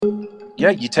Yeah,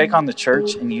 you take on the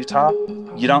church in Utah,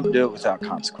 you don't do it without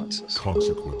consequences.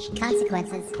 Consequences.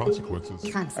 Consequences.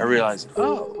 Consequences. I realized,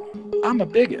 oh, I'm a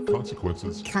bigot.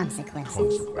 Consequences.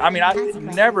 Consequences. I mean,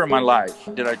 never in my life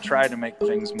did I try to make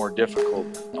things more difficult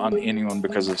on anyone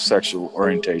because of sexual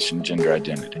orientation, gender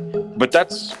identity. But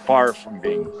that's far from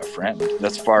being a friend.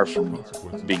 That's far from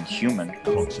being human.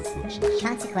 Consequences.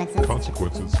 Consequences.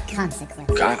 Consequences.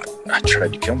 Consequences. God, I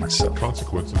tried to kill myself.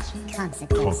 Consequences.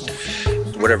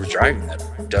 Consequences. Whatever driving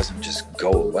that doesn't just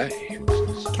go away.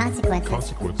 Consequences.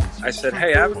 Consequences. I said,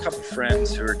 hey, I have a couple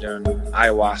friends who are doing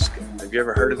ayahuasca. Have you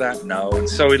ever heard of that? No. And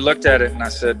so we looked at it and I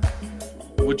said,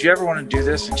 would you ever want to do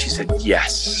this? And she said,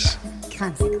 yes.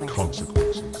 Consequences.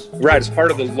 Consequences. Right. It's part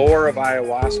of the lore of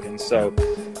ayahuasca. And so,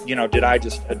 did I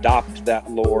just adopt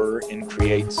that lore and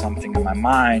create something in my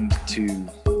mind to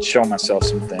show myself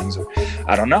some things?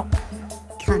 I don't know.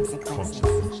 Consequences.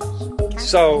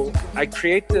 So I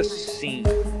create this scene,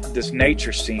 this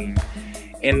nature scene,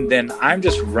 and then I'm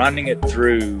just running it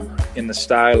through in the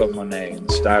style of Monet, in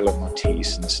the style of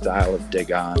Matisse, in the style of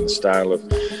Degas, in the style of...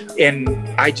 And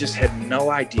I just had no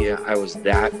idea I was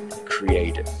that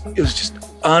creative. It was just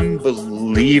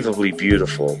unbelievably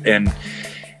beautiful and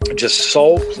just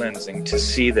soul cleansing to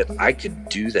see that I could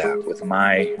do that with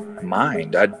my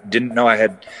mind. I didn't know I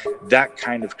had that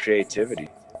kind of creativity.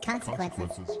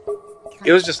 Consequences.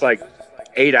 It was just like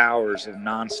 8 hours of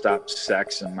nonstop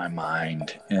sex in my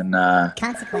mind. And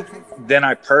Consequences. then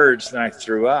I purged, then I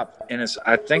threw up. And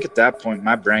I think at that point,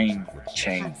 my brain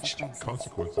changed.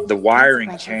 Consequences. The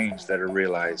wiring changed that I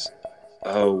realized,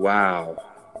 oh, wow,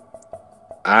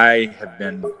 I have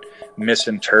been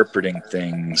misinterpreting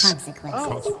things. Consequences.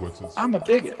 Consequences. I'm a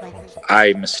bigot.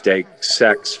 I mistake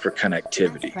sex for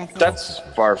connectivity. That's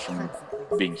far from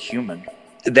being human.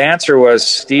 The answer was,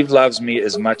 Steve loves me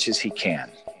as much as he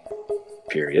can.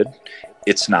 Period.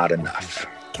 It's not enough.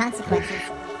 Consequences.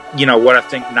 What I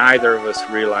think neither of us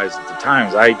realized at the time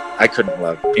is I couldn't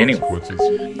love anyone.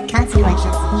 Consequences.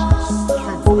 Consequences.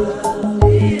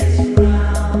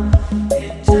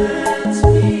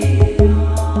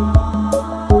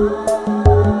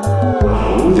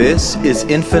 This is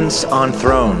Infants on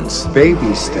Thrones,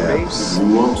 Baby steps.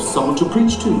 You want someone to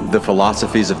preach to you. the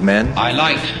philosophies of men, I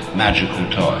like magical You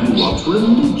toys. want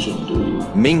religion, do you?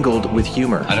 mingled with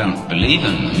humor. I don't believe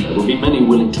in them. There will be many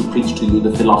willing to preach to you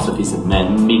the philosophies of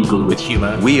men mingled with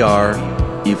humor. We are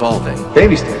evolving.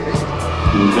 Baby steps.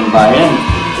 You can buy anything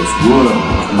in this world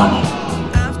of money.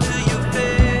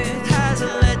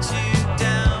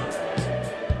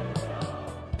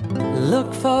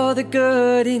 Look for the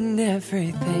good in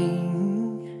everything.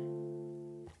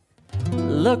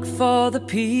 Look for the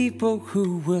people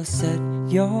who will set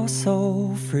your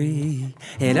soul free.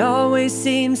 It always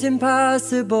seems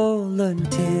impossible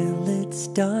until it's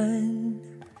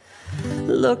done.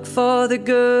 Look for the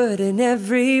good in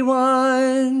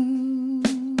everyone.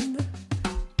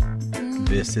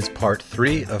 This is part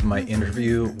 3 of my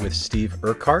interview with Steve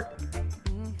Urquhart.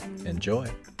 Enjoy.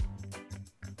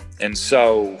 And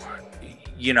so,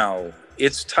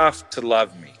 it's tough to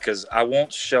love me because I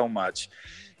won't show much.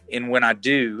 And when I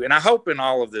do, and I hope in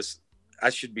all of this, I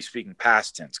should be speaking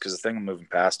past tense because I think I'm moving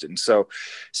past it. And so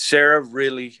Sarah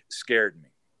really scared me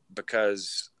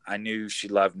because I knew she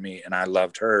loved me and I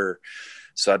loved her.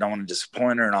 So I don't want to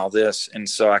disappoint her and all this. And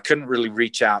so I couldn't really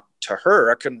reach out to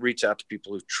her. I couldn't reach out to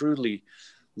people who truly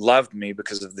loved me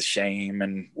because of the shame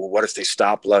and, well, what if they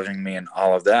stop loving me and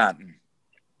all of that.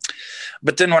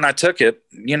 But then when I took it,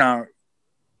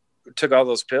 took all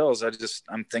those pills,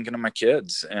 I'm thinking of my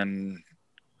kids. And,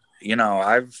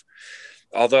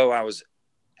 although I was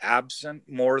absent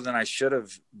more than I should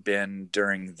have been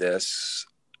during this,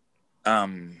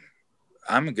 I'm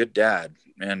a good dad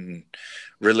and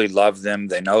really love them.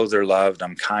 They know they're loved.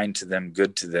 I'm kind to them,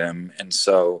 good to them. And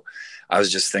so I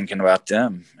was just thinking about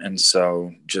them. And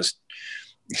so just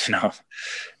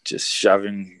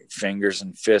shoving fingers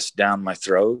and fists down my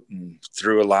throat and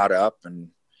threw a lot up and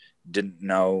didn't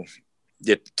know.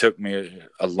 It took me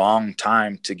a long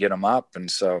time to get them up.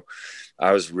 And so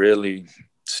I was really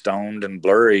stoned and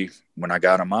blurry when I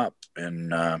got them up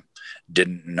and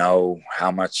didn't know how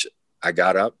much I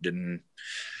got up.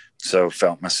 So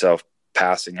felt myself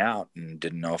passing out and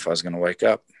didn't know if I was going to wake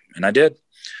up. And I did.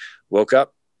 Woke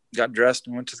up, got dressed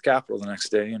and went to the Capitol the next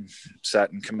day and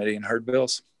sat in committee and heard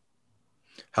bills.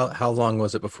 How long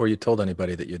was it before you told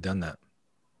anybody that you'd done that?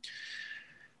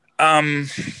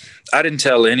 I didn't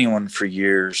tell anyone for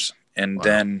years. And Wow.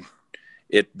 Then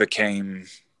it became,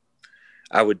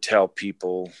 I would tell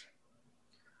people,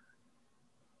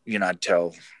 I'd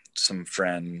tell some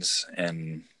friends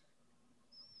and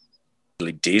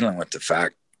really dealing with the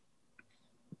fact,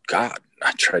 God,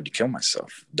 I tried to kill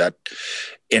myself. That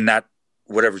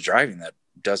whatever's driving that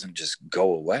doesn't just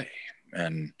go away.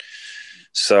 And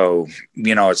so,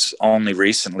 it's only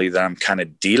recently that I'm kind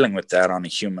of dealing with that on a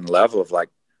human level of like,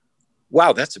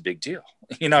 wow, that's a big deal.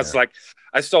 It's like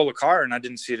I stole a car and I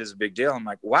didn't see it as a big deal. I'm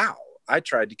like, wow, I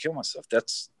tried to kill myself.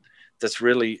 That's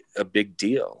really a big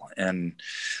deal. And,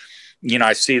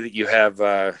 I see that you have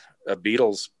a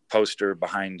Beatles poster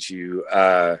behind you.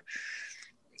 The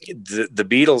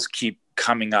Beatles keep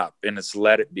coming up, and it's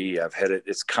Let It Be. I've had it.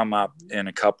 It's come up in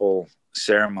a couple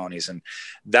ceremonies, and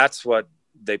that's what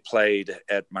they played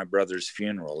at my brother's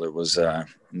funeral. It was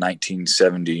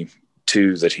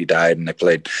 1972 that he died, and they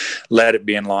played Let It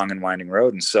Be and Long and Winding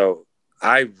Road. And so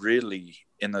I really,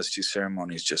 in those two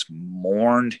ceremonies, just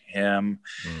mourned him,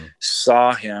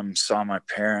 saw my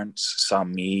parents, saw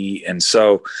me. And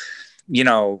so,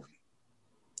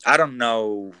 I don't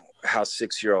know how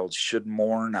 6-year-olds should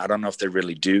mourn. I don't know if they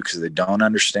really do, because they don't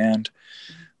understand.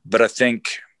 But I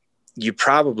think you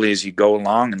probably, as you go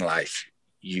along in life,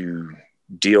 you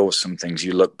deal with some things,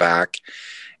 you look back,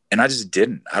 and I just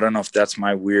didn't. I don't know if that's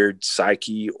my weird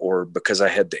psyche or because I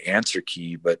had the answer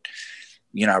key, but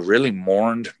I really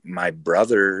mourned my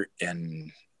brother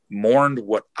and mourned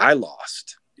what I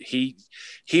lost. He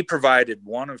provided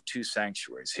one of two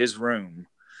sanctuaries, his room,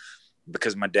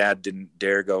 because my dad didn't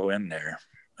dare go in there.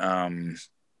 And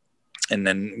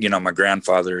then, my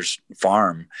grandfather's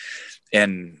farm,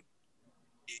 and,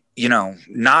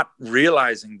 not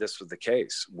realizing this was the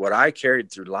case. What I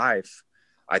carried through life,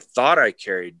 I thought I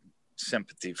carried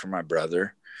sympathy for my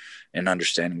brother and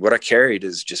understanding. What I carried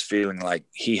is just feeling like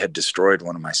he had destroyed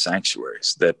one of my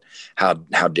sanctuaries, that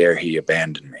how dare he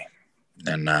abandon me.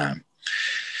 And,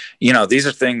 these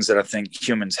are things that I think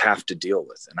humans have to deal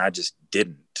with. And I just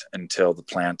didn't until the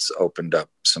plants opened up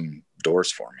some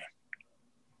doors for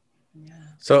me.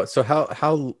 So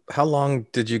how long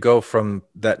did you go from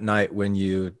that night when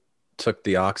you took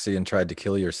the oxy and tried to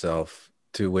kill yourself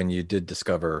to when you did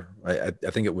discover, I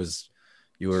think it was,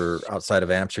 you were outside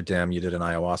of Amsterdam, you did an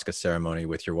ayahuasca ceremony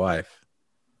with your wife.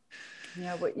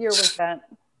 Yeah, what year was that?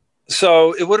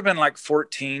 So it would have been like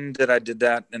 14 that I did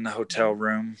that in the hotel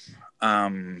room.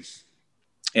 And,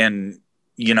 during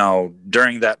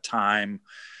that time,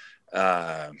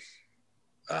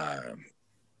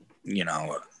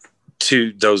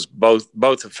 to those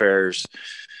both affairs,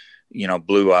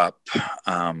 blew up.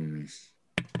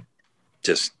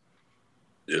 Just,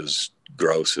 it was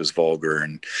gross, it was vulgar.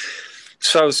 And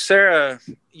so Sarah,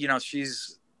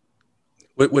 she's,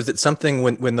 was it something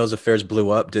when those affairs blew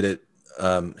up, did it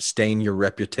stain your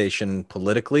reputation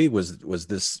politically? Was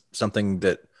this something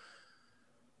that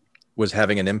was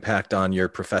having an impact on your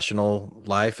professional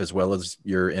life as well as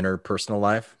your interpersonal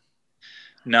life?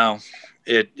 No,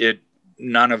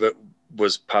 none of it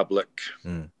was public.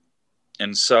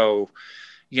 And so,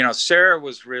 Sarah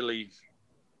was really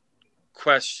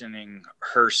questioning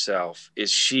herself.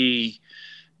 Is she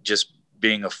just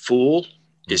being a fool?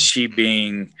 Is she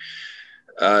being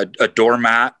a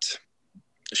doormat?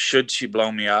 Should she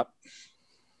blow me up?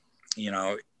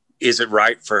 Is it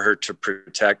right for her to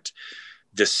protect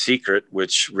this secret,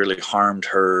 which really harmed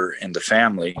her and the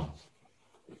family?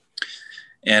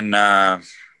 And, I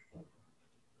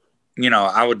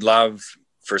would love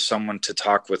for someone to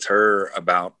talk with her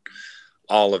about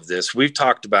all of this. We've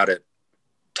talked about it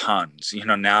tons,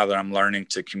 now that I'm learning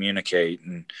to communicate.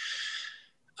 And,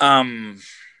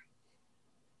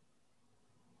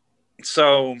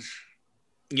 so,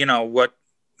 what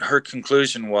her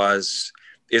conclusion was,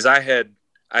 is I'd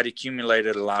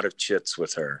accumulated a lot of chits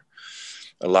with her,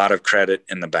 a lot of credit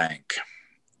in the bank,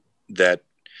 that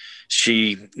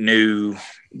she knew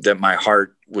that my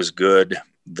heart was good,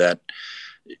 that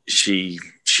she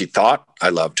thought I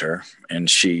loved her, and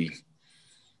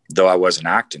though I wasn't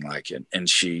acting like it, and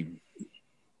she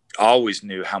always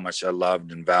knew how much I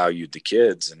loved and valued the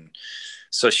kids. And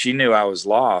so she knew I was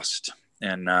lost.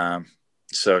 And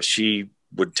so she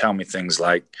would tell me things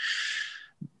like,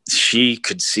 she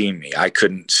could see me, I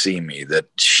couldn't see me, that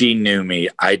she knew me,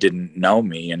 I didn't know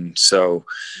me. And so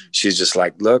she's just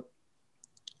like, look,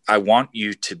 I want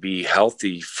you to be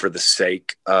healthy for the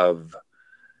sake of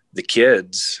the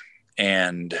kids.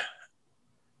 And,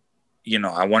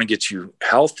 I want to get you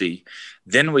healthy.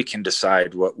 Then we can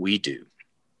decide what we do.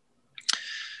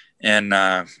 And,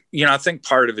 I think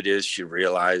part of it is she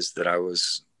realized that I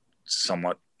was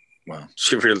somewhat,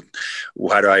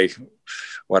 why do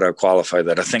I qualify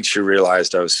that? I think she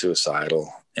realized I was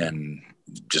suicidal and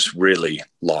just really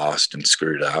lost and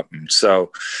screwed up. And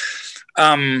so,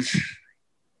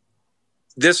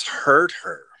 this hurt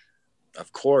her,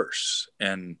 of course.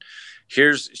 And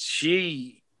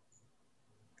she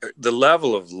the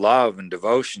level of love and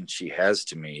devotion she has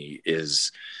to me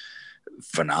is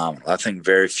phenomenal. I think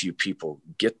very few people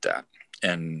get that,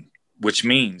 and which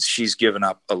means she's given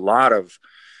up a lot of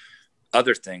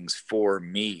other things for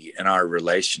me in our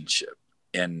relationship.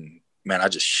 And man, I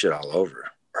just shit all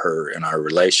over her in our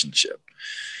relationship.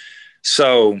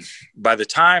 So by the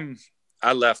time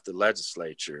I left the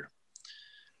legislature,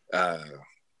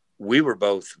 we were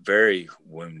both very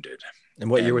wounded. And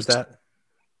what year was that?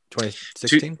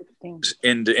 2016?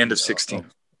 In the end of 16.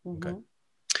 Oh, okay.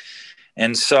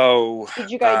 And so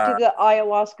did you guys do the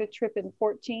ayahuasca trip in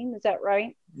 14? Is that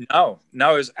right? No,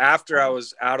 it was after I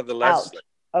was out of the legislature.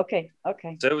 Okay.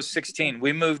 So it was 16.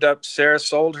 We moved up. Sarah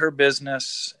sold her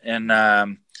business,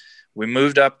 and we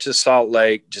moved up to Salt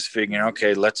Lake, just figuring,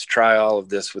 okay, let's try all of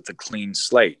this with a clean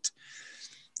slate.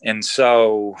 And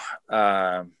so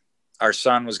our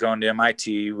son was going to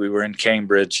MIT. We were in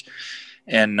Cambridge,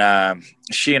 and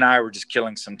she and I were just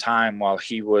killing some time while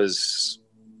he was,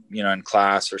 in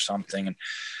class or something. And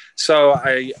so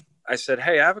I said,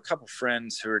 hey, I have a couple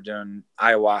friends who are doing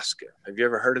ayahuasca. Have you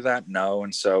ever heard of that? No.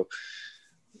 And so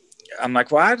I'm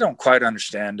like, well, I don't quite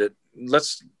understand it. Do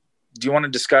you want to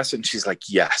discuss it? And she's like,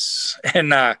 yes.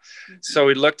 And so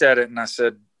we looked at it, and I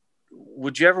said,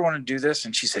 would you ever want to do this?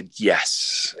 And she said,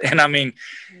 yes. And I mean,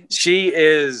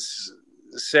 Sarah's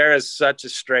such a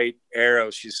straight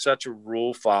arrow. She's such a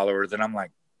rule follower that I'm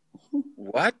like,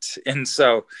 what? And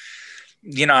so,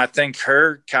 I think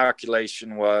her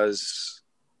calculation was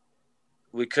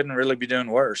we couldn't really be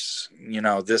doing worse.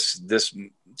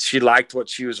 She liked what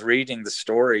she was reading, the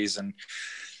stories. And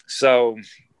so,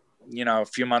 a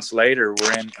few months later,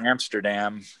 we're in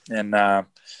Amsterdam, and I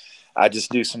just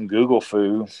do some Google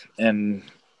foo and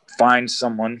find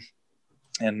someone.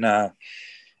 And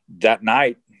that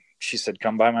night she said,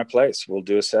 come by my place. We'll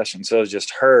do a session. So it was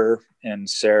just her and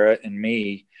Sarah and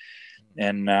me.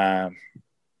 And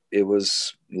it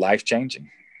was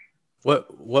life-changing.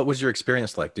 What was your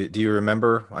experience like? Do you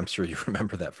remember? I'm sure you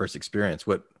remember that first experience.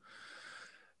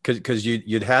 Because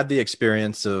you'd had the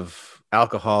experience of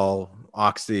alcohol,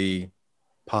 oxy,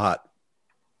 pot.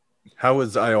 How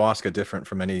was ayahuasca different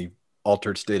from any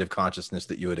altered state of consciousness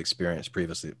that you had experienced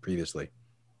previously?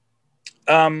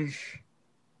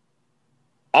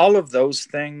 All of those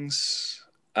things,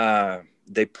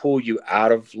 they pull you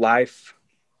out of life.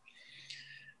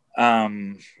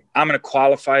 I'm going to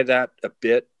qualify that a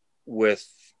bit with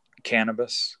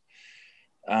cannabis.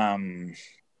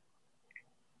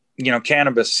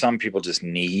 Cannabis, some people just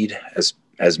need as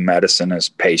medicine, as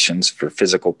patients for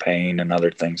physical pain and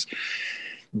other things.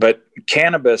 But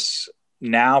cannabis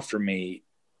now for me,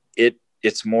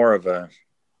 it's more of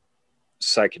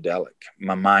psychedelic.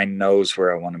 My mind knows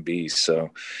where I want to be.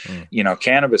 So,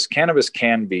 cannabis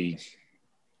can be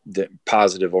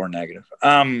positive or negative.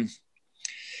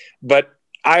 But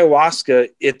ayahuasca,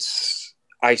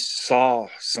 I saw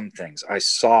some things.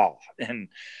 And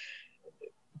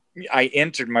I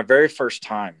entered my very first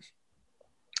time.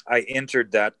 I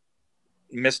entered that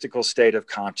mystical state of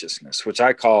consciousness, which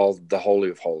I call the Holy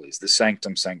of Holies, the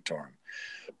Sanctum Sanctorum,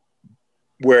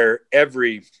 where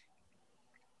every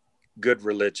good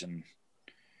religion,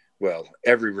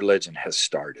 every religion has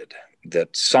started.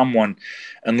 That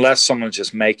unless someone's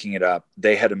just making it up,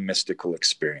 they had a mystical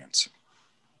experience.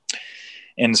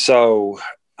 And so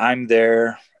I'm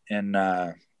there, and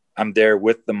I'm there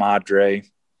with the Madre,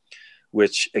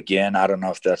 which again, I don't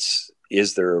know if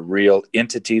is there a real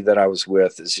entity that I was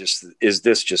with? Is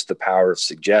this just the power of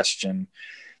suggestion?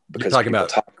 Because you're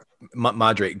talking about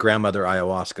Madre, grandmother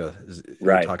ayahuasca, is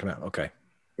right? Talking about, okay,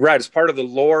 right. It's part of the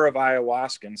lore of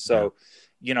ayahuasca, and so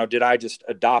did I just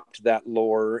adopt that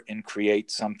lore and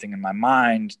create something in my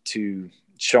mind to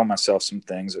show myself some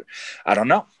things? I don't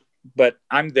know, but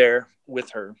I'm there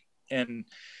with her, and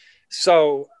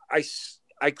so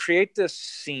I create this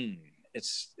scene.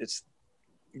 It's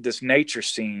this nature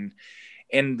scene.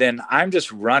 And then I'm just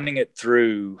running it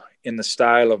through in the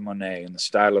style of Monet, in the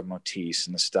style of Matisse,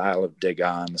 in the style of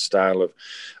Degas, in the style of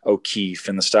O'Keeffe,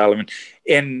 in the style of,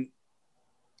 and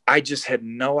I just had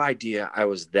no idea I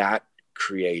was that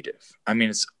creative. I mean,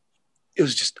 it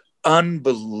was just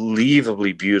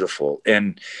unbelievably beautiful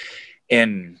and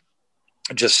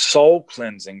just soul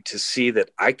cleansing to see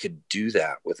that I could do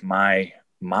that with my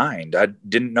mind. I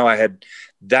didn't know I had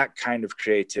that kind of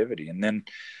creativity. And then,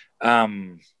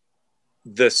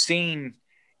 the scene,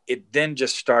 it then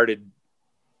just started,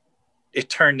 it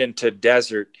turned into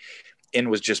desert and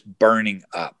was just burning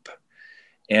up.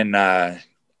 And I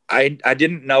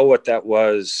didn't know what that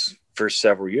was for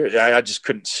several years. I just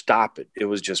couldn't stop it. It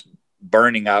was just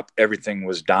burning up, everything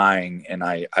was dying, and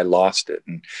I lost it.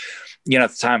 And, you know,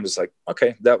 at the time it was like,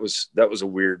 okay, that was a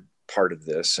weird part of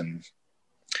this. And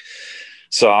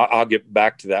so I'll get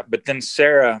back to that. But then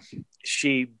Sarah,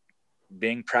 she,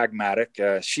 being pragmatic,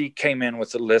 she came in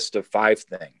with a list of 5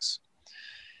 things.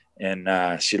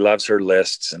 And she loves her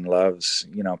lists and loves,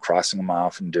 you know, crossing them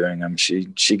off and doing them. She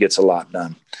gets a lot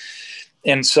done.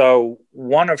 And so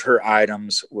one of her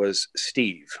items was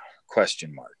Steve, ?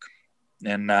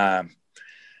 And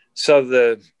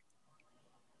so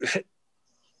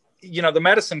you know, the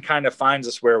medicine kind of finds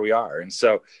us where we are. And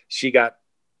so she got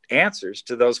answers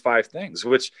to those 5 things,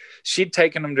 which she'd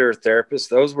taken them to her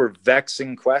therapist. Those were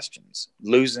vexing questions,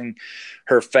 losing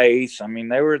her faith. I mean,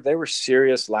 they were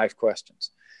serious life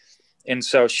questions. And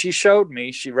so she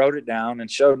wrote it down and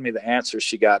showed me the answer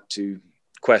she got to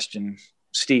question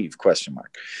Steve, ?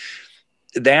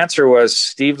 The answer was,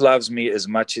 Steve loves me as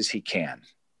much as he can,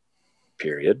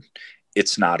 period.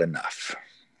 It's not enough.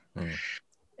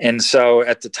 And so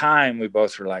at the time we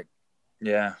both were like,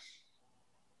 yeah.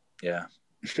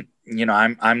 You know,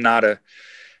 I'm not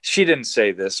she didn't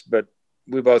say this, but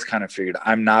we both kind of figured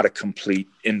I'm not a complete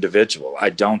individual.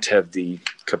 I don't have the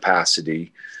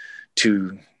capacity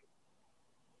to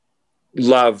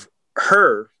love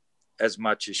her as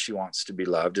much as she wants to be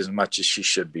loved, as much as she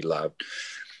should be loved.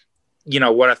 You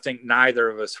know, what I think neither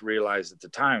of us realized at the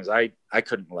time is I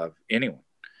couldn't love anyone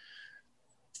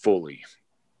fully.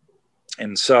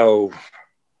 And so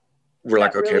we're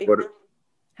like, okay, really what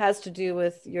has to do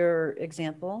with your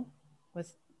example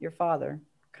with your father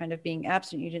kind of being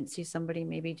absent? You didn't see somebody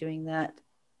maybe doing that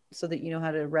so that you know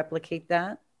how to replicate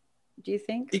that, do you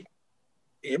think?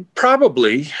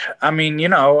 Probably. I mean, you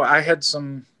know, I had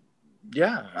some,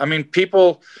 I mean,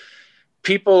 people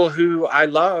who I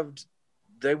loved,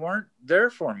 they weren't there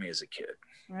for me as a kid.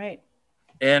 Right.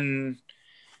 And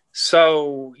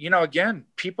so, you know, again,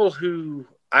 people who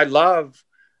I love,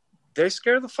 they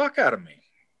scare the fuck out of me.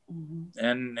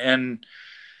 And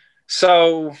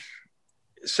so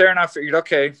Sarah and I figured,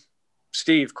 okay,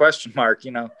 Steve, ?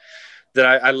 You know, that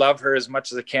I love her as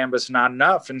much as I can, but it's not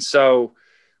enough. And so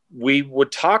we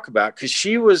would talk about, because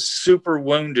she was super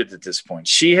wounded at this point.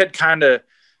 She had kind of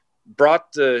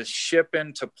brought the ship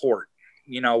into port.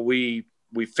 You know, we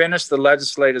finished the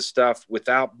legislative stuff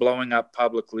without blowing up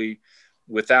publicly,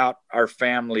 without our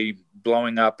family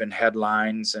blowing up in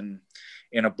headlines and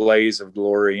in a blaze of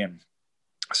glory. And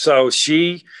so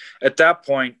she, at that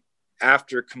point,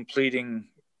 after completing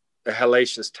a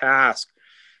hellacious task,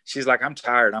 she's like, I'm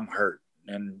tired, I'm hurt.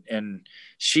 And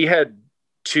she had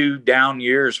 2 down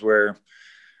years where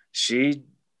she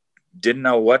didn't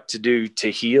know what to do to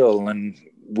heal. And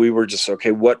we were just,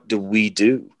 okay, what do we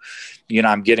do? You know,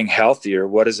 I'm getting healthier.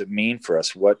 What does it mean for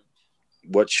us? What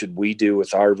should we do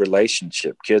with our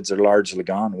relationship? Kids are largely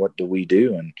gone. What do we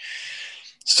do? And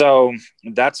so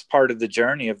that's part of the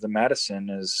journey of the medicine,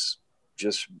 is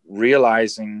just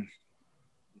realizing,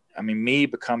 I mean, me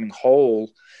becoming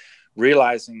whole,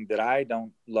 realizing that I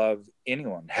don't love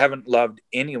anyone, haven't loved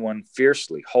anyone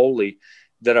fiercely, wholly,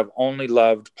 that I've only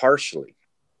loved partially.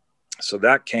 So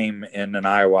that came in an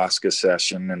ayahuasca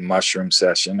session and mushroom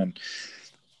session. And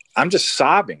I'm just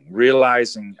sobbing,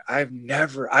 realizing I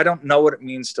don't know what it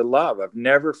means to love. I've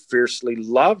never fiercely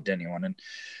loved anyone. And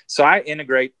so I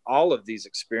integrate all of these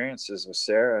experiences with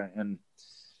Sarah.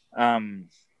 And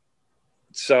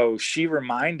so she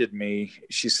reminded me,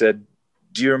 she said,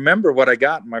 do you remember what I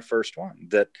got in my first one?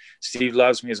 That Steve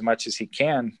loves me as much as he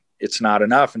can. It's not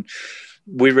enough. And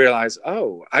we realized,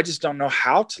 I just don't know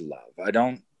how to love.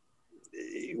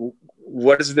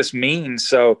 What does this mean?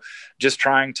 So just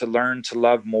trying to learn to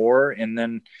love more. And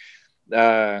then,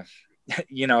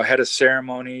 you know, had a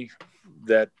ceremony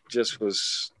that just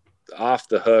was off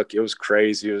the hook. It was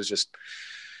crazy. It was just,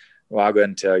 well, I'll go ahead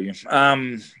and tell you.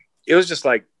 It was just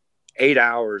like 8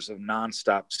 hours of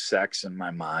nonstop sex in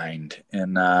my mind.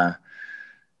 And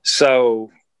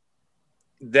so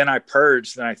then I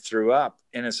purged, then I threw up.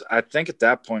 And I think at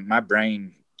that point, my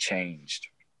brain changed.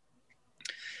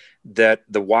 That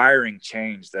the wiring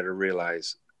changed, that I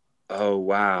realized, oh,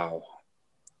 wow,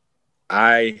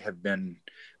 I have been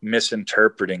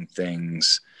misinterpreting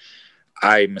things.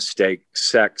 I mistake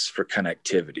sex for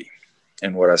connectivity.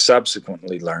 And what I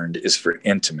subsequently learned is for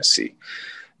intimacy,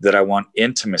 that I want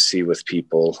intimacy with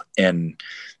people. And,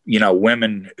 you know,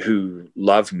 women who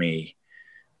love me,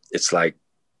 it's like,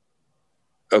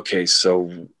 okay,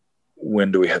 so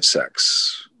when do we have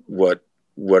sex? What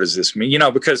does this mean? You know,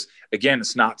 because again,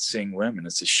 it's not seeing women,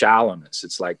 it's a shallowness.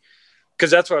 It's like, because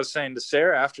that's what I was saying to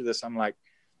Sarah after this. I'm like,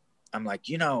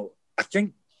 you know, I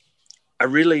think I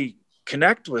really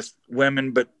connect with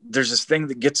women, but there's this thing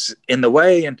that gets in the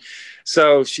way. And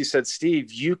so she said,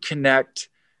 Steve, you connect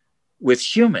with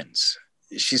humans.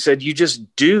 She said, you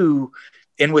just do.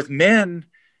 And with men,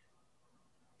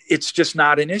 it's just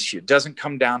not an issue. It doesn't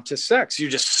come down to sex.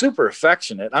 You're just super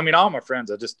affectionate. I mean, all my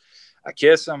friends, I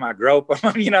kiss them, I grope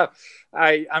them, you know,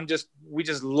 we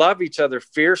just love each other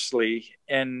fiercely,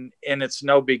 and it's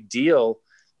no big deal.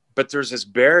 But there's this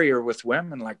barrier with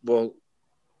women, like, well,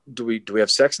 do we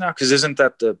have sex now? Because isn't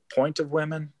that the point of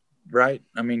women, right?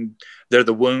 I mean, they're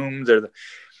the womb,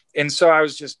 and so I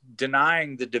was just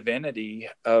denying the divinity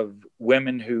of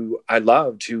women who I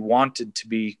loved, who wanted to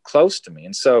be close to me.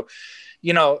 And so,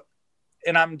 you know,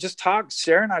 and I'm just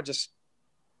Sarah and I just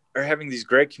are having these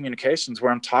great communications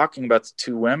where I'm talking about the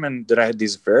two women that I had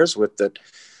these affairs with, that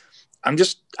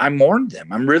I mourned them.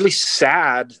 I'm really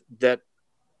sad that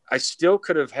I still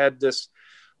could have had this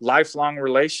lifelong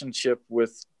relationship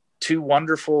with two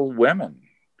wonderful women,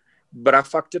 but I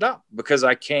fucked it up because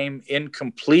I came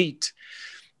incomplete,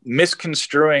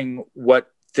 misconstruing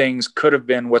what things could have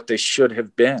been, what they should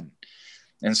have been.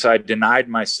 And so I denied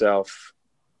myself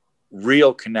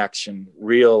real connection,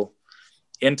 real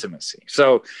intimacy.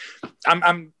 So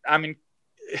I'm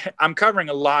covering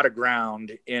a lot of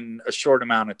ground in a short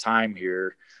amount of time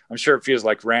here. I'm sure it feels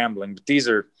like rambling, but these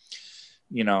are,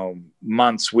 you know,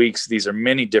 months, weeks. These are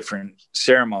many different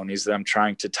ceremonies that I'm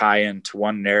trying to tie into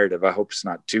one narrative. I hope it's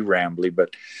not too rambly,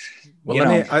 but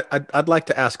I'd like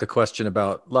to ask a question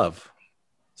about love.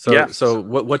 So, yeah. So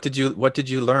what did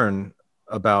you learn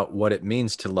about what it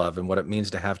means to love and what it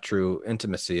means to have true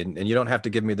intimacy? And you don't have to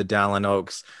give me the Dallin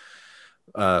Oaks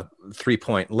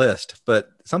 3-point list, but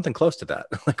something close to that.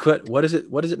 Like what does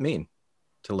it mean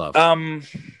to love?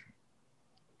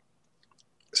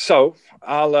 So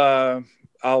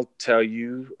I'll tell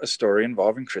you a story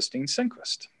involving Christine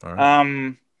Sinquist. All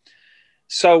right.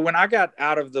 So when I got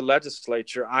out of the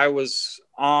legislature, I was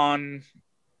on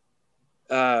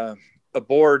a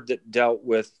board that dealt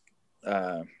with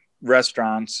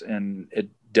restaurants, and it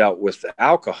dealt with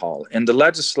alcohol. And the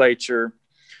legislature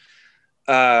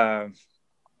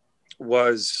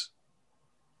was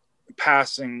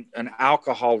passing an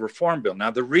alcohol reform bill.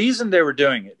 Now, the reason they were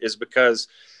doing it is because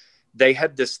they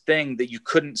had this thing that you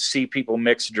couldn't see people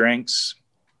mix drinks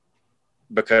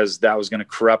because that was going to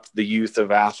corrupt the youth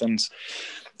of Athens.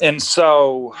 And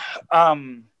so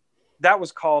that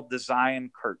was called the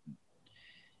Zion Curtain.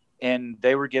 And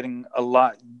they were getting a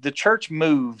lot. The church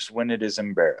moves when it is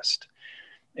embarrassed.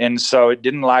 And so it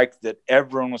didn't like that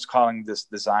everyone was calling this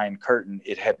the Zion Curtain.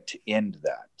 It had to end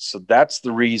that. So that's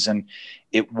the reason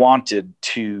it wanted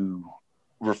to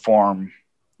reform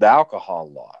the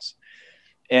alcohol laws.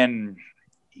 And,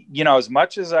 you know, as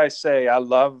much as I say I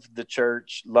love the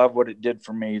church, love what it did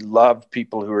for me, love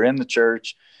people who are in the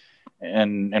church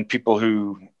and people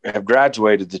who have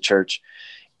graduated the church,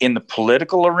 in the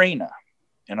political arena,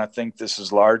 and I think this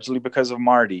is largely because of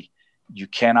Marty, you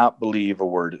cannot believe a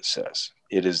word it says.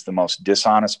 It is the most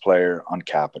dishonest player on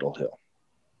Capitol Hill.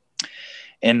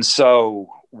 And so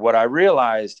what I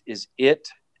realized is it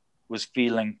was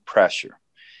feeling pressure,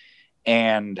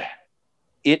 and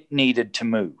it needed to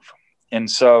move. And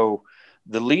so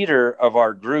the leader of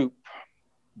our group,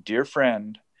 dear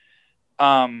friend,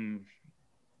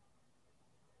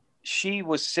 she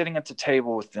was sitting at the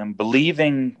table with them,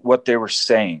 believing what they were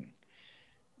saying,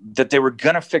 that they were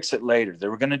going to fix it later. They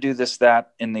were going to do this,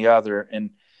 that, and the other.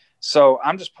 And so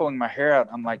I'm just pulling my hair out.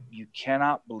 I'm like, you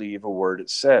cannot believe a word it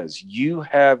says. You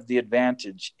have the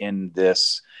advantage in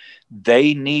this.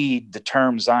 They need the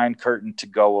term Zion Curtain to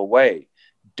go away.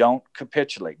 Don't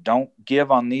capitulate. Don't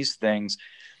give on these things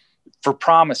for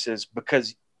promises,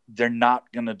 because they're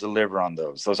not going to deliver on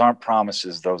those. Those aren't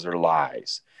promises. Those are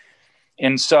lies.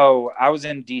 And so I was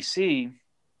in DC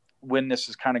when this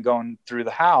was kind of going through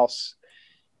the House.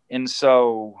 And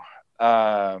so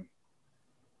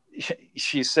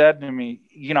she said to me,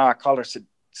 you know, I called her, said,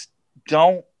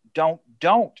 don't.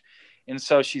 And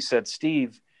so she said,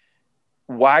 Steve,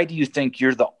 why do you think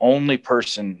you're the only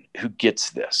person who gets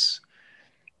this?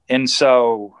 And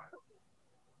so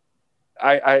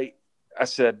I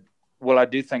said, well, I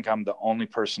do think I'm the only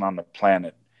person on the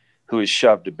planet who has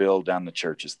shoved a bill down the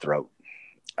church's throat.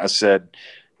 I said,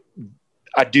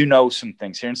 I do know some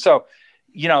things here. And so,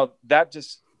 you know, that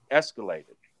just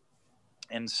escalated.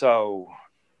 And so,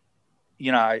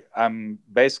 you know, I'm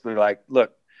basically like,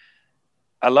 look,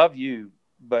 I love you,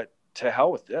 but to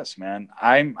hell with this, man.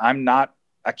 I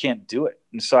can't do it.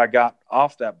 And so I got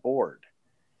off that board.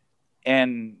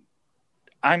 And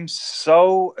I'm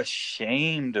so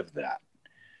ashamed of that,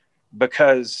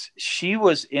 because she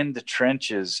was in the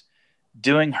trenches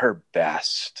doing her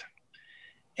best.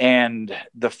 And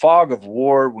the fog of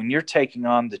war, when you're taking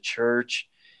on the church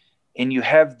and you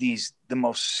have the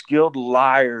most skilled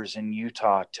liars in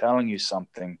Utah telling you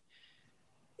something,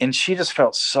 and she just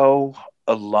felt so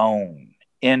alone.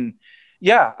 And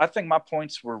yeah, I think my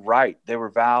points were right. They were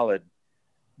valid,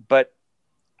 but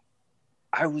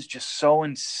I was just so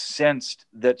incensed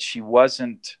that she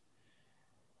wasn't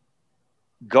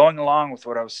going along with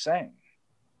what I was saying.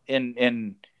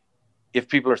 And if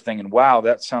people are thinking, wow,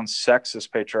 that sounds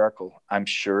sexist, patriarchal, I'm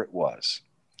sure it was.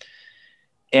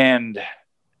 And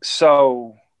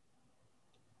so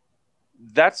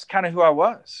that's kind of who I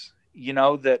was,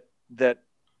 that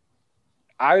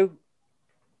I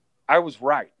was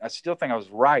right. I still think I was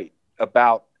right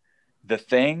about the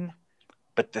thing,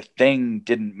 but the thing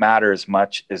didn't matter as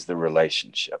much as the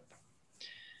relationship.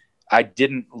 I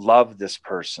didn't love this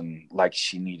person like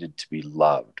she needed to be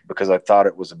loved because I thought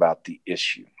it was about the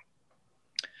issue.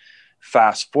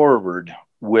 Fast forward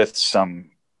with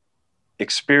some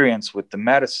experience with the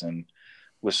medicine,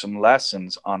 with some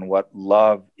lessons on what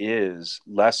love is,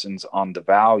 lessons on the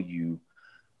value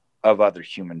of other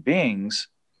human beings,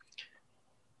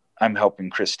 I'm helping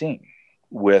Christine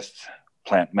with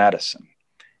plant medicine.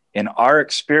 And our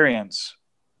experience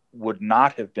would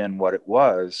not have been what it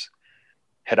was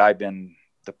had I been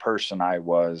the person I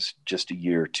was just a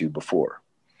year or two before.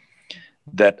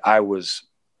 That I was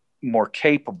more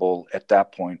capable at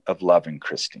that point of loving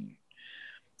Christine,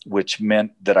 which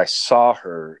meant that I saw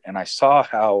her and I saw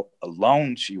how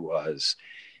alone she was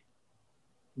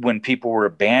when people were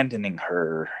abandoning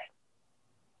her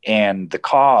and the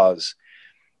cause.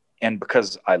 And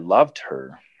because I loved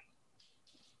her,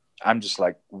 I'm just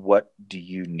like, what do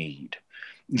you need?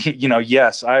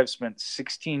 Yes, I have spent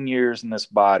 16 years in this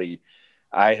body.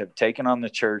 I have taken on the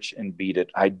church and beat it.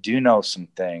 I do know some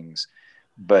things,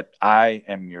 but I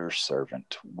am your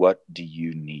servant. What do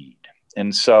you need?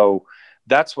 And so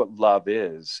that's what love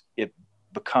is. It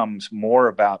becomes more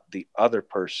about the other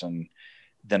person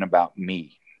than about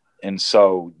me. And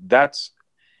so that's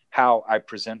how I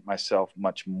present myself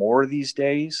much more these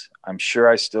days. I'm sure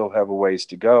I still have a ways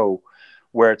to go,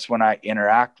 where it's when I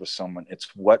interact with someone,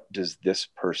 it's what does this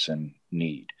person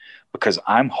need? Because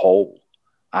I'm whole,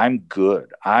 I'm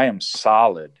good, I am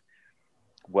solid.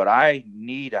 What I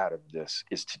need out of this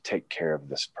is to take care of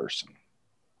this person.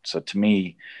 So to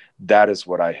me, that is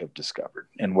what I have discovered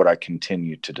and what I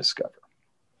continue to discover.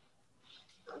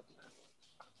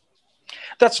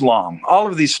 That's long. All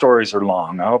of these stories are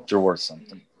long. I hope they're worth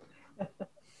something.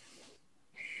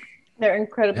 They're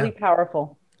incredibly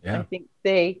powerful. Yeah. I think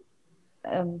they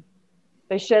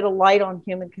shed a light on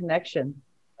human connection.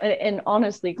 And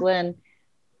honestly, Glenn,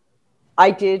 I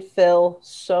did feel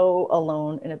so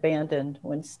alone and abandoned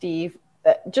when Steve,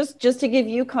 just to give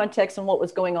you context on what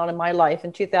was going on in my life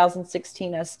in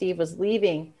 2016, as Steve was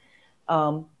leaving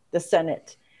the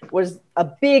Senate, was a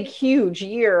big, huge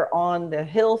year on the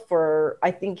Hill for,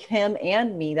 I think, him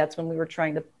and me. That's when we were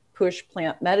trying to push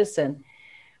plant medicine.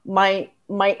 My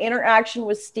interaction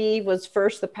with Steve was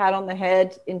first the pat on the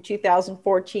head in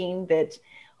 2014 that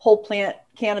whole plant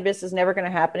cannabis is never going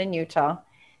to happen in Utah.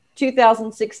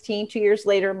 2016, 2 years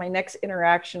later, my next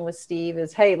interaction with Steve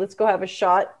is, hey, let's go have a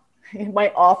shot in my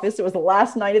office. It was the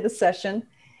last night of the session.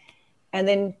 And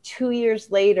then 2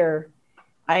 years later,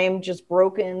 I am just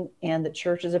broken and the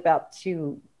church is about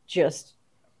to just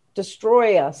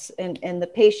destroy us and the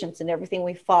patients and everything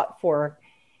we fought for.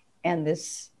 And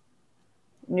this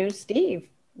new Steve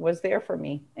was there for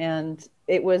me. And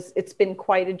it's been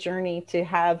quite a journey to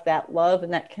have that love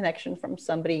and that connection from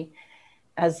somebody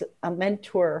as a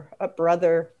mentor, a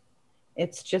brother.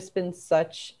 It's just been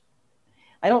such,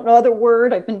 I don't know other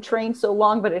word. I've been trained so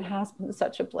long, but it has been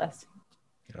such a blessing.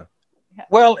 Yeah.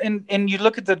 Well, and you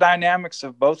look at the dynamics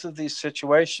of both of these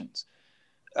situations.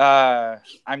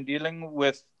 I'm dealing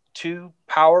with two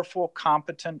powerful,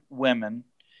 competent women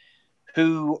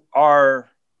who are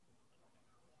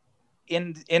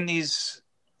in these,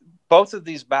 both of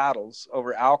these battles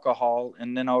over alcohol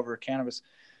and then over cannabis.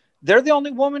 They're the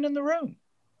only woman in the room.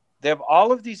 They have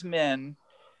all of these men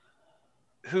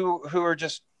who are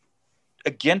just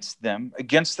against them,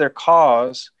 against their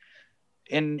cause.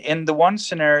 In the one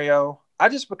scenario, I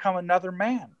just become another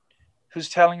man who's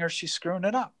telling her she's screwing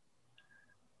it up.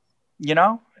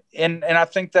 And I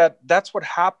think that's what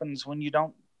happens when you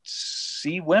don't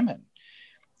see women.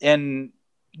 And,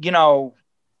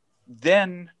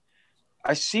 then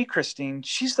I see Christine,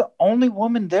 she's the only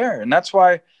woman there. And that's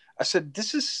why I said,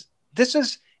 this is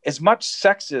as much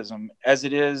sexism as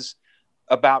it is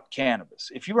about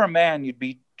cannabis. If you were a man, you'd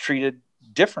be treated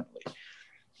differently.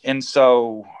 And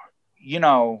so,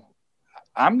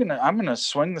 I'm going to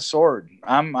swing the sword.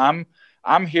 I'm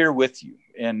I'm here with you.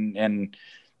 And,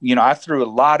 you know, I threw a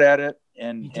lot at it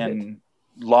and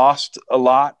lost a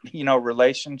lot, you know,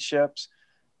 relationships,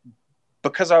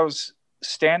 because I was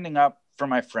standing up for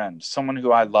my friend, someone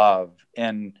who I love.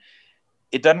 And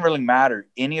it doesn't really matter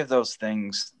any of those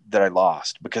things that I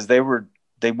lost, because they weren't,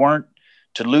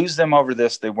 to lose them over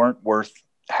this, they weren't worth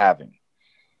having.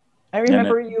 I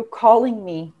remember you calling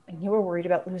me and you were worried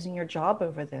about losing your job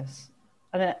over this.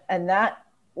 And that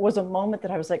was a moment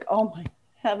that I was like, oh my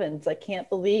heavens, I can't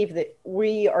believe that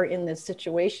we are in this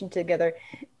situation together.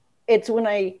 It's when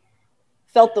I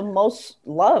felt the most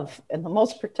love and the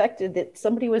most protected, that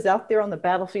somebody was out there on the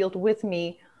battlefield with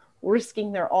me,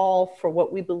 risking their all for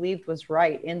what we believed was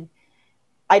right. And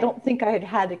I don't think I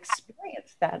had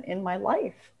experienced that in my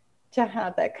life, to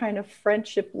have that kind of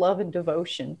friendship, love, and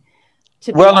devotion.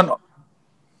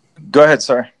 Go ahead,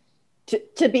 sorry.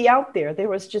 To be out there. There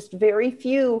was just very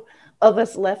few of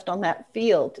us left on that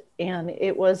field. And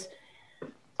it was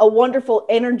a wonderful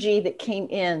energy that came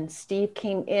in. Steve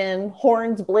came in,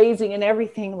 horns blazing and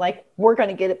everything, like, we're going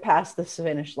to get it past the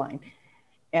finish line.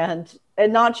 And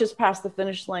not just past the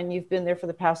finish line, you've been there for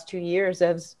the past 2 years,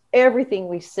 as everything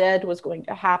we said was going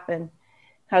to happen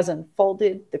has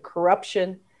unfolded, the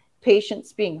corruption,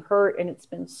 patients being hurt. And it's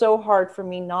been so hard for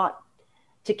me not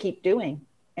to keep doing.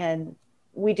 And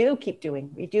we do keep doing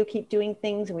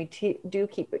things, and we do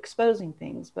keep exposing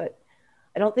things. But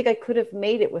I don't think I could have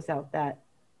made it without that.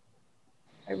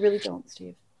 I really don't,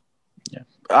 Steve. Yeah.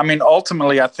 I mean,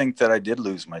 ultimately, I think that I did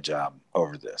lose my job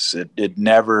over this. It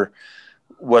never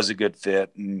was a good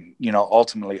fit. And, you know,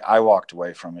 ultimately I walked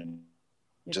away from it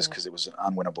just because it was an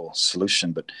unwinnable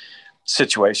situation.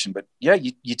 But yeah,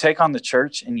 you take on the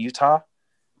church in Utah,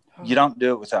 you don't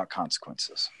do it without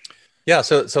consequences. Yeah.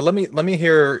 So let me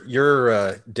hear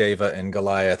your David and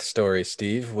Goliath story,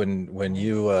 Steve, when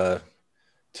you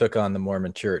took on the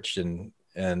Mormon church, and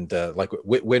like,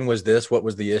 when was this? What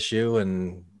was the issue,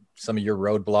 and some of your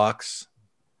roadblocks?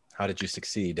 How did you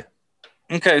succeed?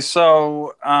 Okay.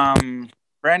 So,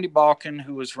 Brandy Balkin,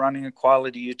 who was running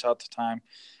Equality Utah at the time,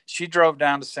 she drove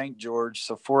down to St. George,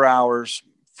 so 4 hours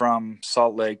from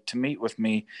Salt Lake, to meet with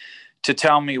me, to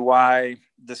tell me why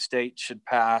the state should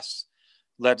pass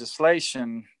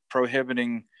legislation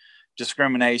prohibiting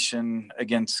discrimination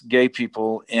against gay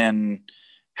people in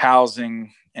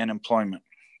housing and employment.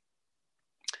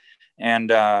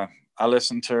 And I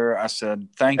listened to her. I said,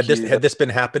 thank you. Had this been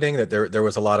happening, that there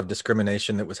was a lot of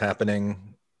discrimination that was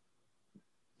happening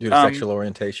due to sexual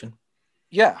orientation?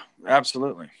 Yeah,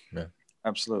 absolutely. Yeah.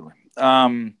 Absolutely.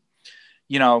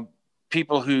 You know,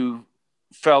 people who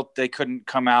felt they couldn't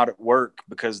come out at work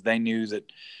because they knew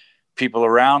that people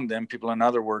around them, people in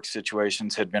other work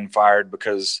situations, had been fired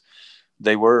because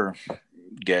they were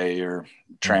gay or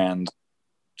trans,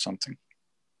 something.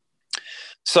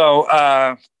 So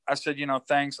I said, you know,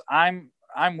 thanks. I'm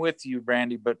with you,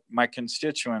 Brandy, but my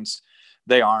constituents,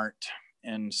 they aren't.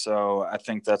 And so I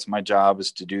think that's my job,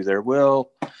 is to do their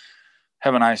will.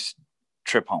 Have a nice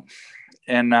trip home.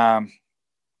 And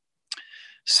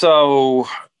so,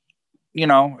 you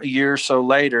know, a year or so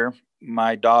later,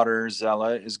 my daughter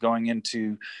Zella is going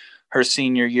into her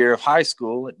senior year of high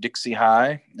school at Dixie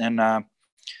High. And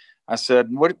I said,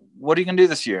 what are you going to do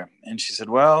this year? And she said,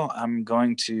 well, I'm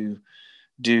going to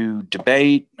do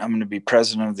debate. I'm going to be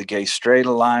president of the Gay Straight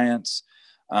Alliance.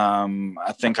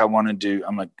 I think I want to do,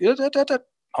 I'm like,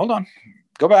 hold on,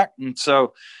 go back. And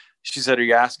so she said, are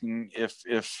you asking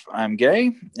if I'm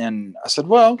gay? And I said,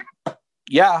 well,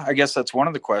 yeah, I guess that's one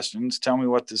of the questions. Tell me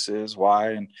what this is,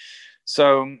 why. And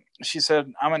so she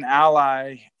said, I'm an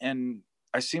ally, and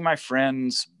I see my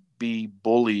friends be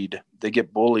bullied. They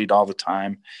get bullied all the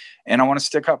time, and I want to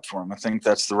stick up for them. I think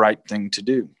that's the right thing to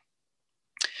do.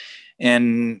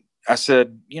 And I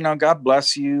said, you know, God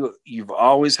bless you. You've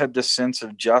always had this sense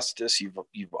of justice.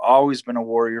 You've always been a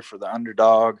warrior for the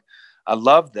underdog. I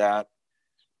love that.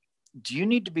 Do you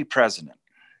need to be president?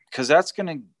 Because that's going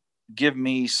to give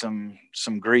me some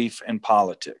grief in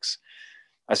politics.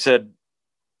 I said,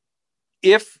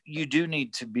 if you do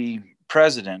need to be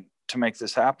president to make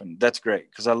this happen, that's great,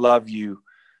 because I love you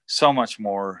so much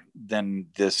more than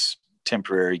this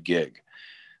temporary gig.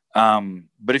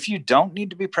 But if you don't need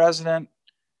to be president,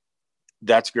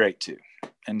 that's great too.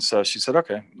 And so she said,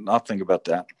 okay, I'll think about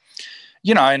that.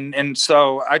 You know, and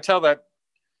so I tell that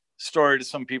story to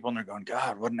some people and they're going,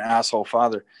 God, what an asshole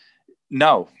father.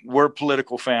 No, we're a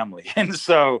political family. And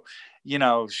so, you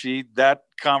know, that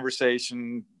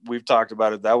conversation, we've talked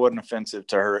about it, that wasn't offensive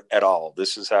to her at all.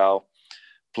 This is how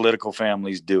political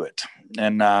families do it.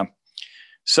 And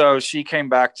so she came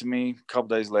back to me a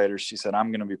couple days later. She said,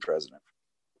 I'm going to be president.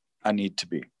 I need to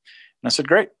be. And I said,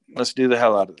 great, let's do the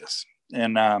hell out of this.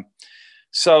 And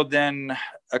so then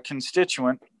a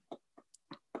constituent,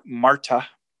 Marta,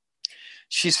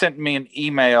 she sent me an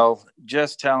email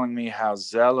just telling me how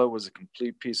Zella was a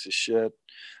complete piece of shit.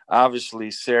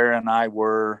 Obviously, Sarah and I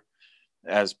were,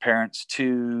 as parents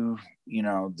too. You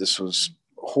know, this was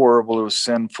horrible. It was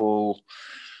sinful.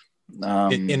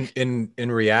 In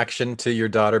reaction to your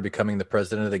daughter becoming the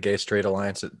president of the Gay Straight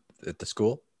Alliance at the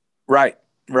school? Right.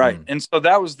 And so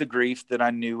that was the grief that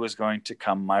I knew was going to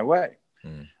come my way.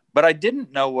 But I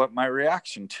didn't know what my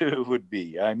reaction to it would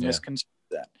be. I misconceived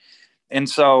that. And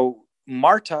so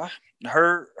Marta,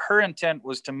 her intent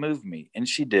was to move me, and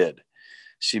she did.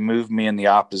 She moved me in the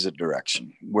opposite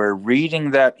direction, where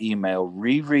reading that email,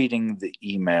 rereading the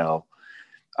email,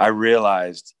 I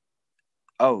realized,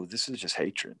 oh, this is just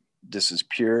hatred. This is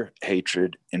pure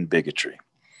hatred and bigotry.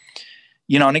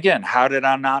 You know, and again, how did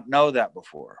I not know that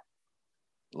before?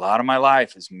 A lot of my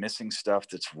life is missing stuff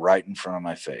that's right in front of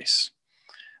my face.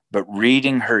 But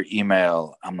reading her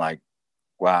email, I'm like,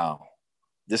 wow,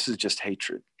 this is just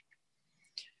hatred.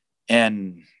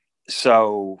 And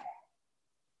so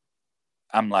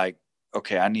I'm like,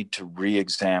 okay, I need to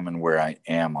re-examine where I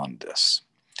am on this.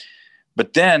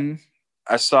 But then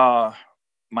I saw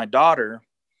my daughter,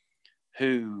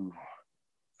 who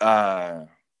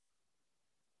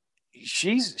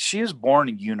she is born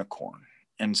a unicorn.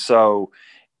 And so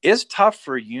it's tough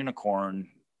for a unicorn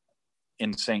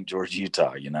in St. George,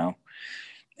 Utah, you know?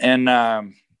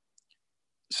 And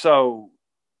so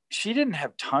she didn't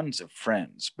have tons of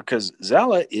friends because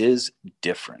Zella is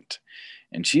different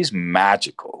and she's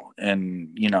magical.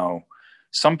 And, you know,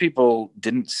 some people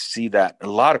didn't see that. A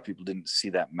lot of people didn't see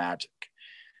that magic.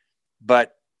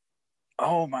 But,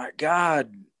 oh my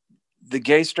God, the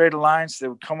Gay Straight Alliance, they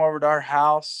would come over to our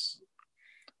house,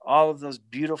 all of those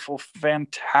beautiful,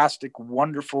 fantastic,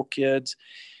 wonderful kids.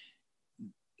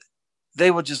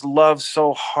 They would just love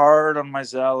so hard on my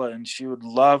Zella, and she would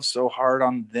love so hard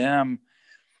on them.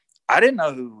 I didn't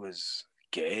know who was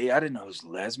gay. I didn't know who was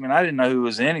lesbian. I didn't know who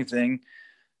was anything.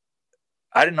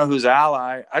 I didn't know who was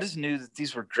ally. I just knew that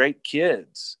these were great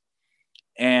kids.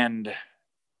 And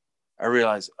I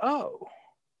realized, oh,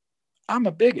 I'm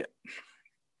a bigot.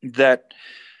 That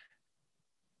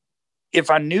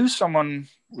if I knew someone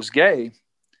was gay,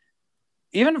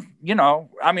 even if, you know,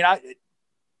 I mean,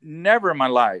 never in my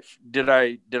life did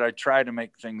I try to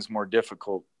make things more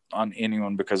difficult on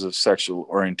anyone because of sexual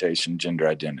orientation, gender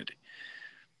identity.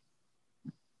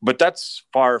 But that's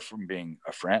far from being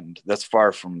a friend. That's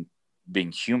far from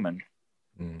being human.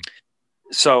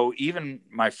 So even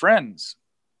my friends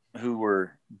who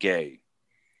were gay,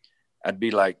 I'd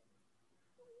be like,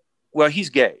 well, he's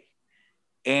gay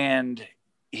and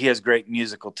he has great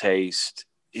musical taste.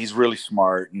 He's really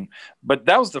smart. But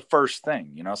that was the first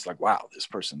thing, you know, it's like, wow, this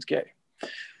person's gay.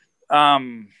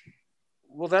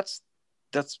 Well, that's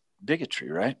bigotry,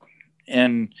 right?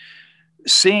 And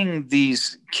seeing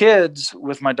these kids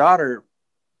with my daughter,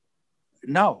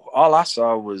 no, all I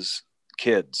saw was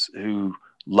kids who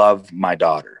love my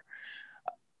daughter.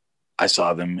 I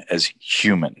saw them as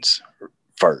humans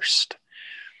first.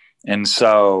 And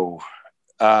so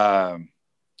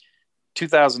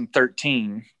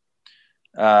 2013,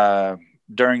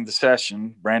 during the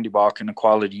session, Brandy Balkan,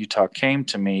 Equality Utah, came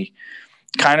to me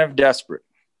kind of desperate.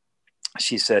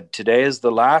 She said, today is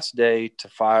the last day to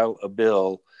file a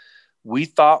bill. We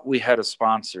thought we had a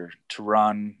sponsor to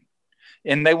run,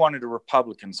 and they wanted a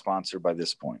Republican sponsor by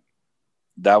this point.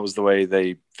 That was the way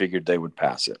they figured they would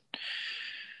pass it.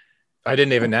 I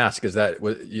didn't even ask. Is that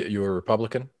what you were a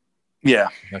Republican? Yeah.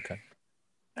 Okay.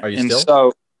 Are you and still?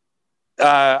 So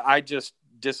I just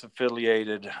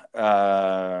disaffiliated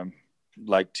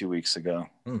like 2 weeks ago.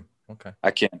 Okay.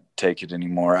 I can't take it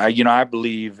anymore. I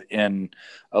believe in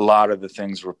a lot of the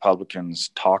things Republicans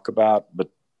talk about,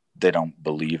 but they don't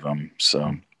believe them.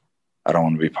 So I don't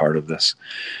want to be part of this.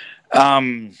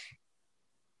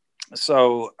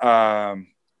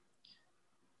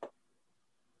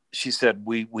 She said,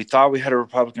 we thought we had a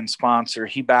Republican sponsor.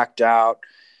 He backed out.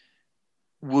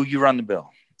 Will you run the bill?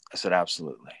 I said,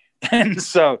 absolutely. And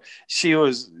so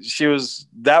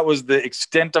that was the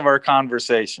extent of our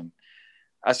conversation.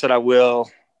 I said, I will.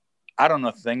 I don't know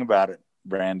a thing about it,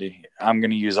 Brandy. I'm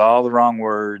going to use all the wrong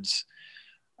words.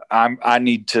 You're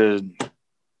going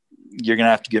to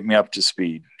have to get me up to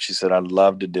speed. She said, I'd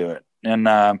love to do it.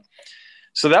 And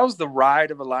so that was the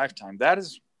ride of a lifetime. That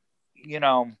is,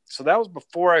 so that was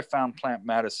before I found plant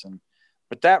medicine,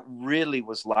 but that really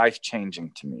was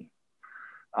life-changing to me.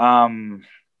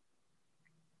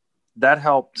 That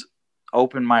helped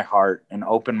open my heart and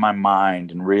open my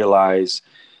mind and realize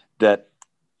that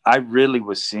I really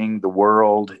was seeing the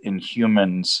world and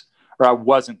humans or I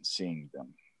wasn't seeing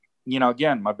them.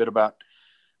 Again, my bit about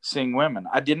seeing women.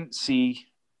 I didn't see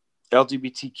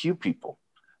LGBTQ people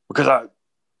because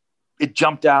it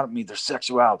jumped out at me, their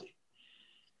sexuality.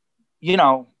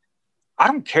 I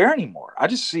don't care anymore. I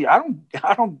just see, I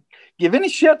don't give any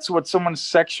shits what someone's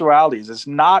sexuality is. It's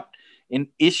not an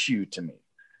issue to me.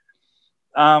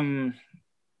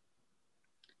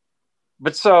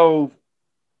 But so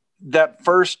that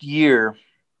first year,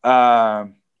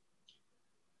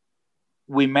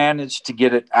 we managed to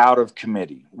get it out of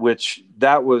committee, which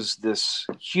that was this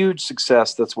huge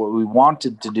success. That's what we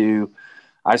wanted to do.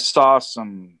 I saw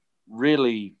some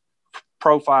really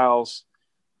profiles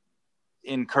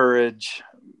of courage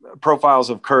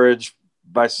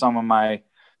by some of my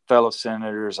fellow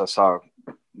senators. I saw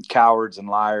cowards and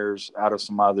liars out of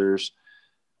some others.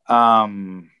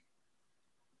 But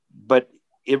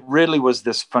it really was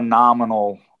this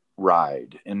phenomenal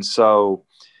ride. And so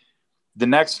the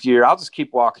next year, I'll just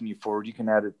keep walking you forward. You can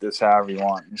edit this however you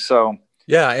want. And so,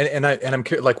 yeah. And I'm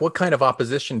curious, like, what kind of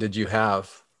opposition did you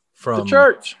have from the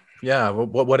church? Yeah.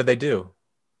 What did they do?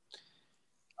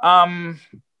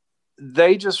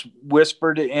 They just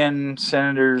whispered in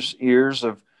senators' ears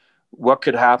of what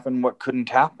could happen, what couldn't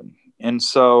happen. And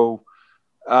so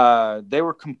they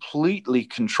were completely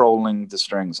controlling the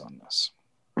strings on this.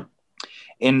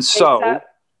 And so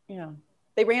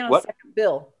they ran a second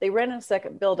bill. They ran a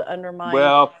second bill to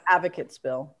undermine advocates'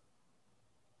 bill.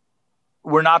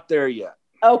 We're not there yet.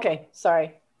 Okay,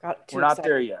 sorry. We're not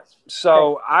there yet.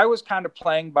 So okay. I was kind of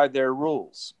playing by their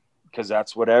rules because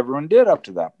that's what everyone did up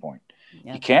to that point.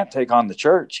 Yeah. You can't take on the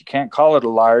church. You can't call it a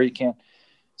liar. You can't.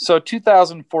 So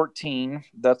 2014,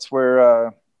 that's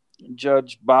where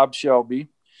Judge Bob Shelby,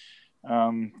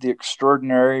 the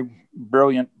extraordinary,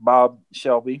 brilliant Bob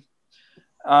Shelby,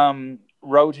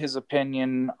 wrote his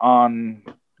opinion on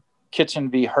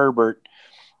Kitchen v. Herbert.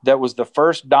 That was the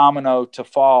first domino to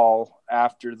fall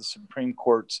after the Supreme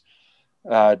Court's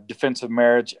Defense of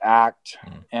Marriage Act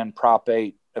and Prop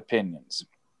 8 opinions.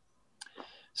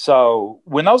 So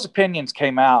when those opinions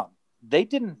came out, they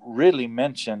didn't really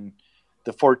mention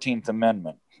the 14th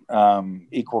Amendment,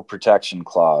 Equal Protection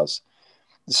Clause.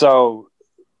 So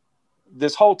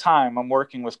this whole time I'm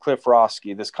working with Cliff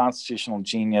Roski, this constitutional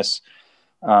genius,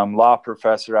 law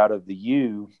professor out of the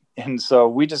U. And so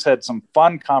we just had some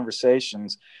fun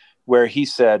conversations where he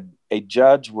said, a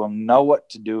judge will know what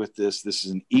to do with this. This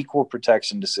is an equal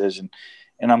protection decision.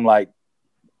 And I'm like,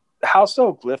 how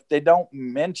so, Cliff? They don't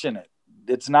mention it.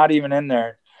 It's not even in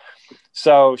there.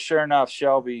 So sure enough,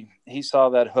 Shelby, he saw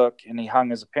that hook and he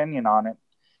hung his opinion on it,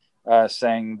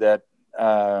 saying that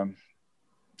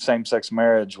same-sex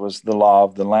marriage was the law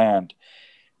of the land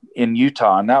in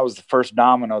Utah. And that was the first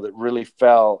domino that really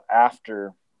fell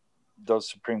after those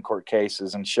Supreme Court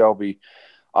cases. And Shelby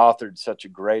authored such a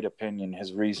great opinion.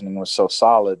 His reasoning was so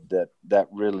solid that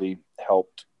really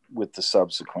helped with the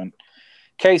subsequent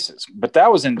cases. But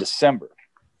that was in December.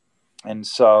 And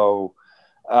so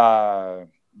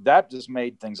that just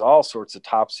made things all sorts of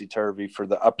topsy-turvy for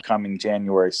the upcoming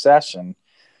January session.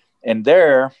 And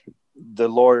there, the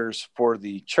lawyers for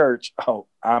the church,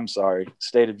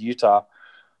 state of Utah,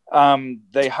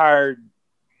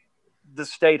 the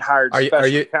state hired.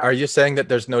 Are you saying that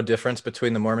there's no difference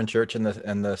between the Mormon Church and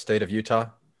the state of Utah?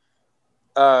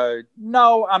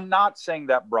 No, I'm not saying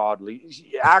that broadly.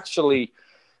 Actually,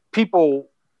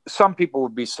 some people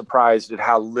would be surprised at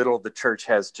how little the church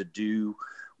has to do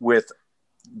with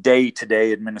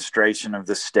day-to-day administration of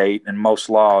the state and most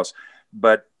laws.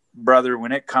 But brother,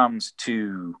 when it comes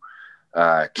to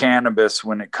cannabis,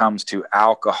 when it comes to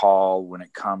alcohol, when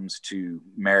it comes to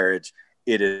marriage,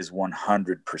 it is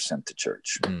 100% the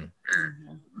church.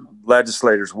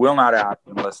 Legislators will not act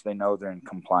unless they know they're in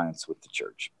compliance with the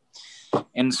church.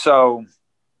 And so,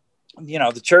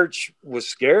 the church was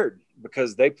scared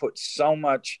because they put so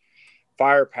much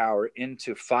firepower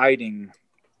into fighting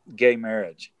gay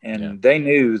marriage. And they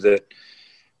knew that,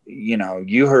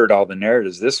 you heard all the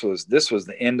narratives. This was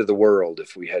the end of the world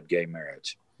if we had gay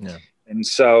marriage. Yeah. And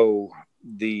so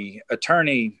the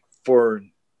attorney for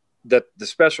the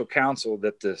special counsel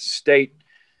that the state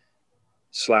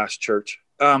 / church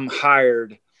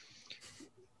hired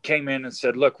came in and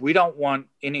said, look, we don't want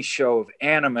any show of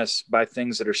animus by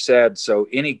things that are said. So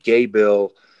any gay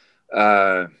bill,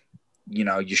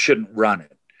 you shouldn't run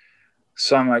it.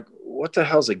 So I'm like, what the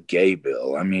hell's a gay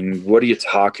bill? I mean, what are you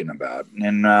talking about?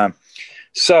 And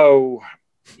so,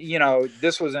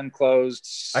 this was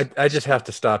enclosed. I just have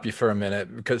to stop you for a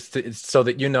minute because so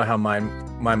that you know how my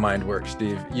mind works,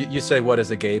 Steve. You say, what is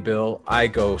a gay bill? I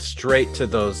go straight to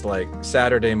those like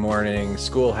Saturday morning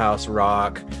Schoolhouse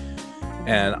Rock,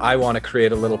 and I want to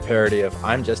create a little parody of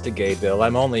 "I'm just a gay Bill.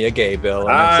 I'm only a gay Bill."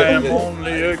 And I I'm am sitting-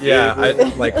 only a Yeah, I, Bill.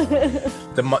 like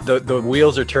the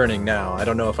wheels are turning now. I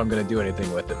don't know if I'm going to do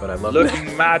anything with it, but I love it.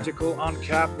 Looking magical on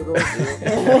Capitol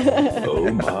Hill.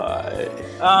 Oh my.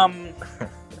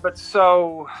 But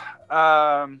so,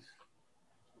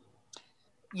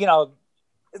 you know,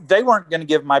 they weren't going to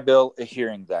give my bill a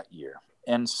hearing that year.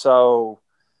 And so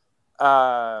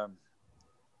I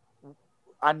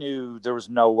knew there was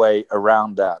no way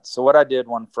around that. So what I did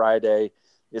one Friday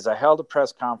is I held a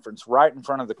press conference right in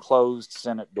front of the closed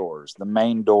Senate doors, the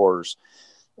main doors.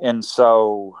 And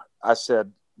so I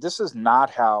said, this is not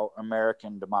how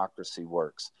American democracy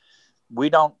works. We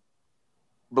don't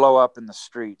blow up in the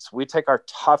streets. We take our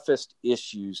toughest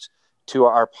issues to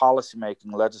our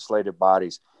policymaking legislative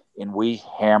bodies and we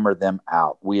hammer them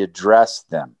out. We address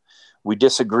them. We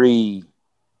disagree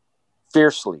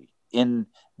fiercely in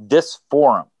this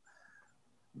forum.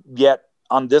 Yet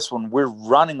on this one, we're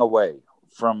running away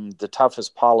from the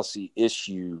toughest policy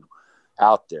issue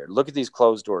out there. Look at these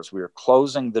closed doors. We are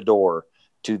closing the door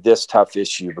to this tough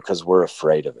issue because we're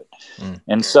afraid of it.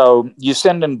 And so you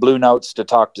send in blue notes to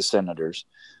talk to senators.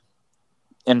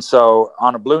 And so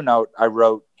on a blue note, I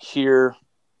wrote here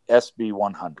SB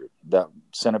 100, that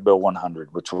Senate Bill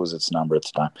 100, which was its number at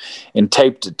the time, and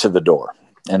taped it to the door.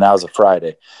 And that was a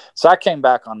Friday. So I came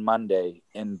back on Monday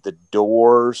and the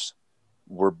doors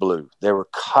were blue. They were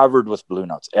covered with blue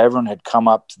notes. Everyone had come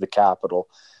up to the Capitol,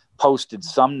 posted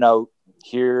some note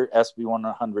here, SB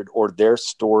 100, or their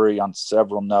story on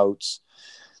several notes.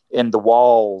 And the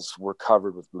walls were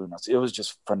covered with blue notes. It was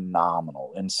just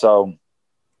phenomenal. And so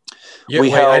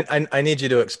I need you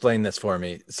to explain this for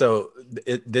me. So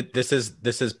this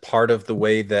is part of the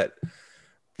way that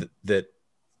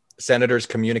senators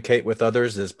communicate with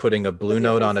others, is putting a blue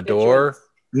note on a door.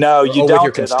 No, you or don't. With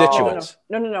your constituents.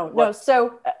 No.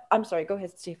 So I'm sorry. Go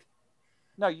ahead, Steve.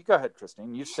 No, you go ahead,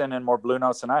 Christine. You've sent in more blue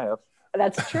notes than I have.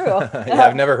 That's true. Yeah,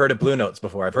 I've never heard of blue notes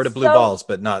before. I've heard of blue balls,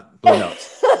 but not blue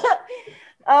notes.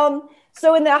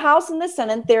 So in the House and the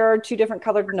Senate, there are two different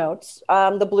colored notes.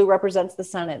 The blue represents the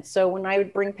Senate. So when I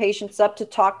would bring patients up to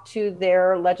talk to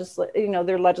their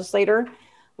legislator,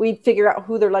 we'd figure out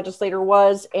who their legislator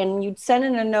was, and you'd send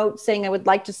in a note saying, I would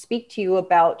like to speak to you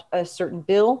about a certain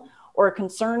bill or a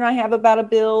concern I have about a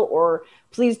bill, or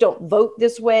please don't vote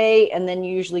this way. And then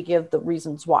you usually give the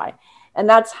reasons why. And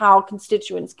that's how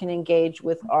constituents can engage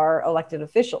with our elected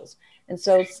officials. And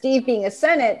so Steve, being a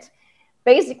Senate,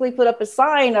 basically put up a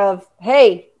sign of,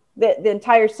 hey, the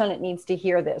entire Senate needs to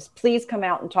hear this. Please come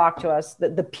out and talk to us,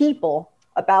 the people,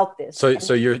 about this.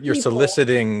 So you're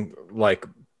soliciting like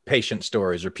patient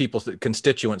stories or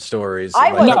constituent stories.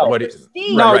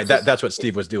 That's what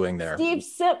Steve was doing there.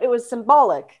 It was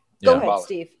symbolic. Go ahead,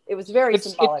 Steve. It was very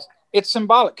symbolic. It's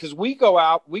symbolic because we go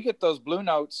out, we get those blue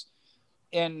notes,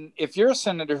 and if you're a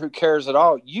senator who cares at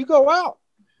all, you go out.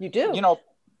 You do. You know,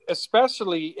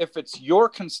 especially if it's your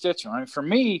constituent. I mean, for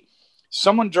me,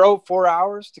 someone drove 4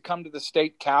 hours to come to the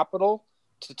state capitol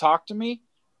to talk to me.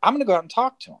 I'm going to go out and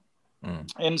talk to them.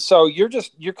 And so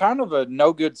you're kind of a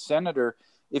no good senator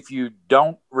if you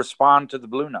don't respond to the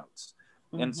blue notes.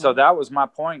 And so that was my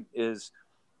point is,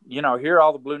 you know, here are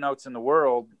all the blue notes in the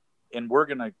world and we're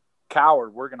going to cower.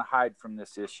 We're going to hide from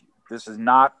this issue. This is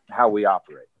not how we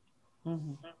operate.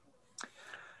 And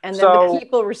then the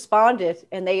people responded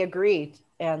and they agreed.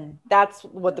 And that's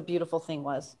what the beautiful thing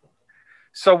was.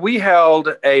 So we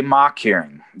held a mock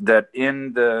hearing that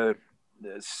in the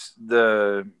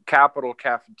Capitol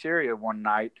cafeteria one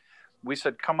night, we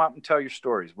said, come up and tell your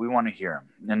stories. We want to hear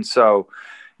them. And so,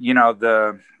 you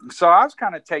know, so I was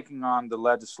kind of taking on the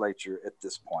legislature at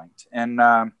this point. And,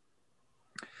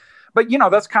 but, you know,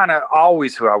 that's kind of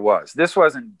always who I was. This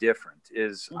wasn't different.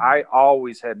 I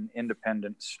always had an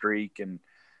independent streak, and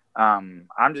I'm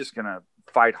just going to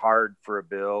fight hard for a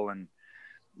bill. And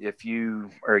if you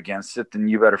are against it, then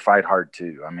you better fight hard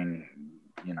too. I mean,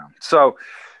 you know,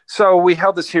 so we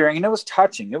held this hearing and it was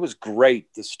touching. It was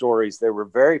great. The stories, they were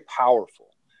very powerful.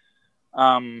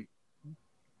 But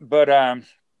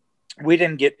we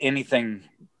didn't get anything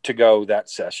to go that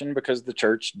session because the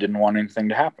church didn't want anything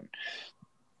to happen.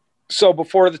 So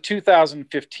before the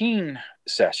 2015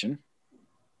 session,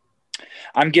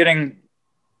 I'm getting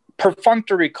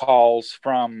perfunctory calls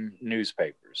from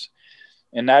newspapers.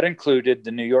 And that included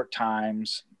the New York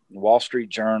Times, Wall Street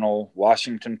Journal,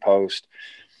 Washington Post.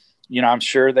 You know, I'm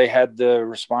sure they had the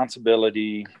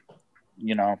responsibility,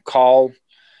 you know, call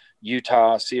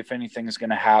Utah, see if anything is going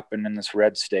to happen in this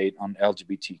red state on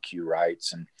LGBTQ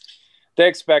rights. And they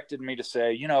expected me to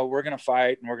say, you know, we're going to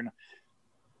fight and we're going to.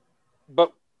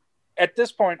 But at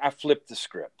this point, I flipped the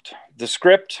script. The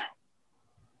script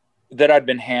that I'd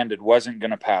been handed wasn't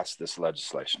going to pass this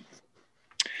legislation.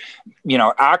 You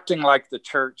know, acting like the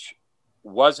church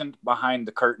wasn't behind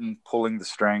the curtain pulling the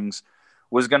strings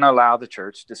was going to allow the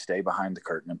church to stay behind the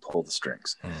curtain and pull the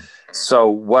strings. So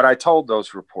what I told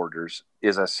those reporters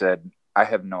is I said, I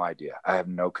have no idea. I have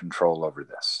no control over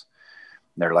this.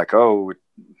 And they're like, oh,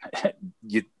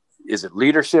 is it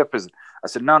leadership? I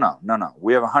said, no.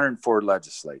 We have 104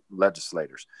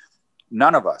 legislators.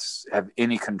 None of us have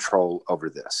any control over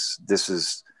this. This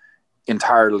is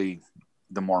entirely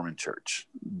the Mormon Church.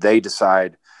 They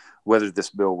decide whether this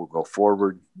bill will go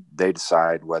forward. They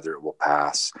decide whether it will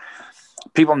pass.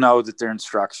 People know that their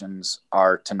instructions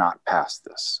are to not pass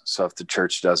this. So if the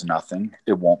church does nothing,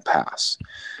 it won't pass.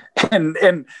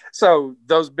 And so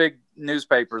those big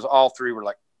newspapers, all three were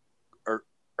like,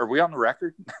 are we on the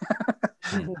record?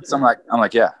 So I'm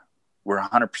like, yeah, we're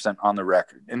 100% on the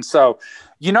record. And so,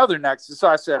 you know, they're next. So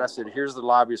I said, here's the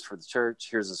lobbyist for the church.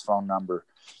 Here's his phone number.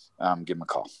 Give him a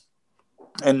call.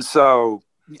 And so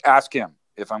ask him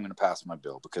if I'm going to pass my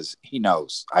bill, because he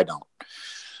knows I don't.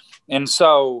 And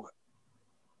so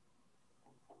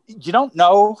you don't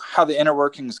know how the inner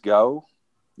workings go.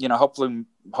 You know,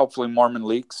 hopefully Mormon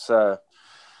Leaks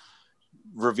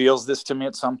reveals this to me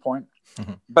at some point.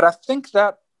 Mm-hmm. But I think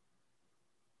that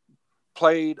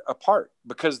played a part,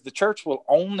 because the church will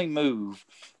only move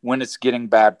when it's getting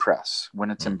bad press,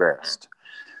 when it's embarrassed.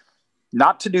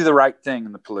 Not to do the right thing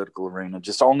in the political arena,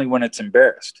 just only when it's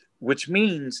embarrassed, which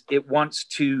means it wants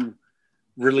to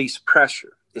release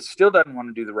pressure. It still doesn't want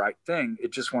to do the right thing.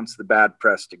 It just wants the bad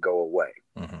press to go away.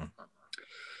 Mm-hmm.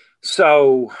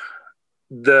 So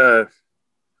the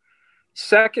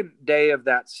second day of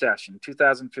that session,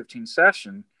 2015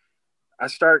 session, I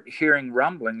start hearing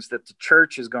rumblings that the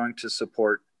church is going to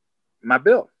support my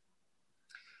bill.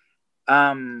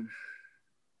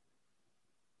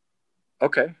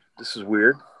 Okay, this is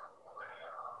weird.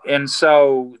 And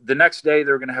so the next day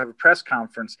they were going to have a press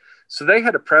conference. So they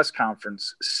had a press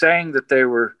conference saying that they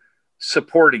were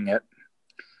supporting it.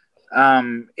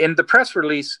 And the press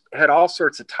release had all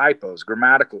sorts of typos,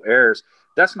 grammatical errors.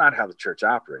 That's not how the church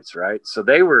operates, right? So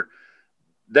they were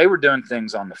doing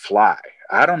things on the fly.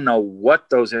 I don't know what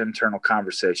those internal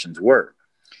conversations were.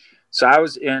 So I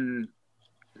was in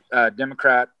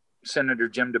Democrat Senator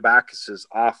Jim DeBaccus's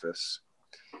office.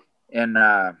 And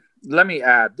let me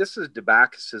add, this is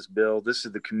DeBaccus's bill. This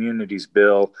is the community's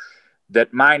bill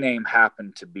that my name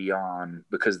happened to be on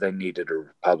because they needed a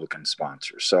Republican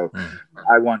sponsor. So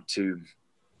I want to,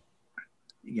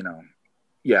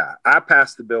 I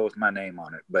passed the bill with my name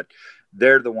on it, but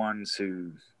they're the ones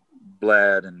who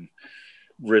bled and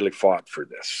really fought for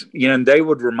this. And they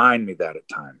would remind me that at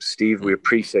times, Steve, we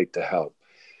appreciate the help.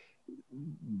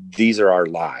 These are our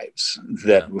lives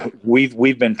that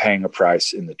we've been paying a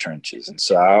price in the trenches. And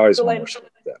so I always want to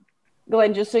respect that.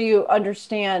 Glenn, just so you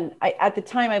understand, at the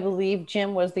time, I believe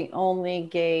Jim was the only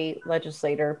gay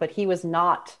legislator, but he was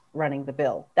not running the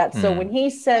bill. So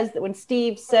when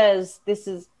Steve says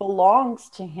this belongs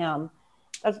to him,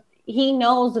 he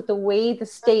knows that the way the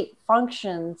state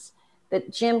functions,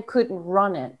 that Jim couldn't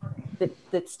run it,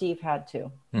 that Steve had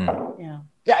to.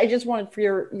 Yeah, I just wanted for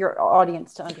your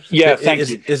audience to understand. Yeah, thank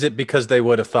you. Is it because they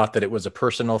would have thought that it was a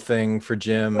personal thing for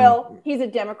Jim? Well, he's a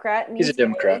Democrat. And he's a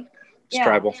Democrat. It's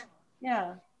tribal.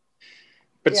 Yeah.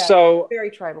 But so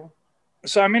very tribal.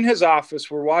 So I'm in his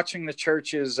office. We're watching the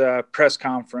church's press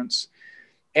conference,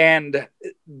 and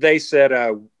they said,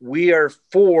 we are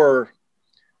for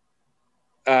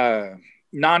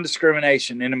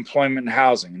non-discrimination in employment and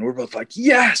housing. And we're both like,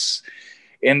 yes.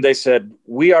 And they said,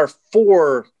 we are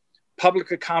for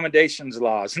public accommodations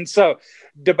laws. And so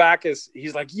DeBaccus,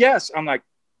 he's like, yes. I'm like,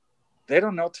 they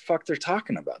don't know what the fuck they're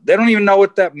talking about. They don't even know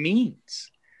what that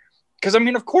means. Because,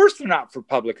 of course they're not for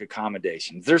public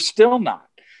accommodations. They're still not.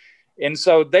 And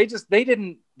so they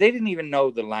didn't even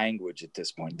know the language at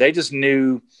this point. They just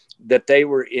knew that they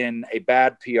were in a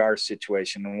bad PR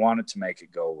situation and wanted to make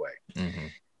it go away. Mm-hmm.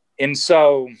 And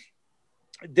so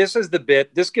this is the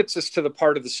bit, this gets us to the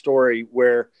part of the story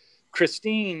where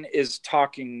Christine is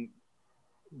talking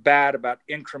bad about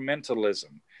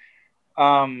incrementalism.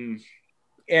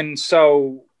 And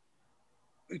so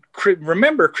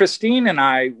remember, Christine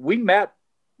and we met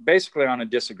basically on a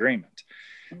disagreement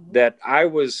that I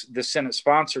was the Senate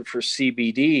sponsor for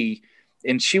CBD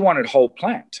and she wanted whole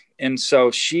plant. And so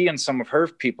she and some of her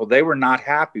people, they were not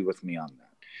happy with me on that.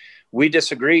 We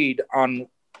disagreed on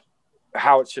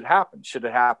how it should happen. Should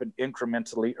it happen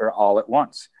incrementally or all at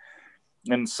once?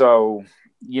 And so,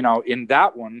 in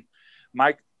that one,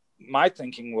 my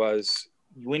thinking was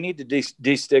we need to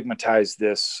destigmatize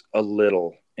this a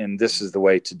little. And this is the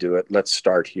way to do it. Let's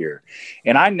start here.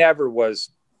 And I never was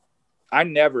I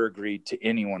never agreed to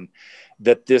anyone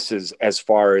that this is as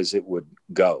far as it would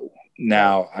go.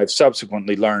 Now, I've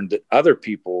subsequently learned that other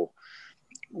people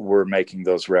were making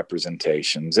those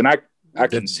representations, and I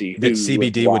can see that who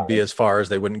CBD and would be why. as far as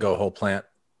they wouldn't go whole plant.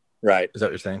 Right. Is that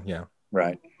what you're saying? Yeah.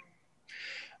 Right.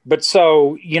 But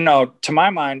so, to my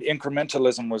mind,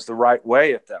 incrementalism was the right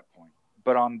way at that point.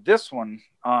 But on this one,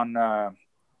 on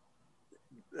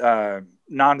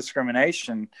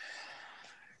non-discrimination,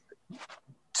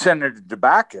 Senator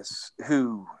DeBacchus,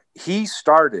 he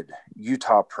started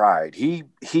Utah Pride.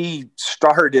 He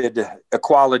started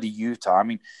Equality Utah. I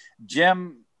mean,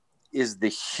 Jim is the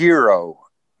hero.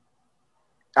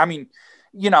 I mean,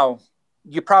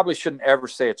 you probably shouldn't ever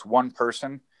say it's one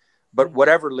person, but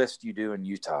whatever list you do in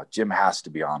Utah, Jim has to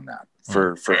be on that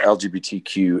for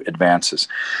LGBTQ advances.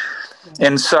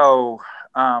 And so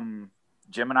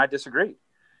Jim and I disagreed.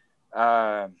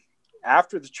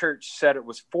 After the church said it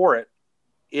was for it,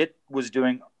 it was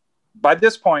doing, by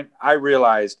this point, I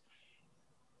realized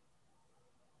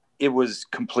it was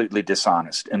completely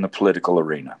dishonest in the political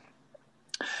arena.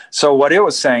 So what it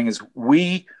was saying is,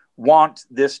 we want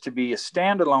this to be a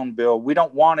standalone bill. We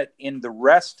don't want it in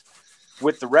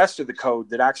with the rest of the code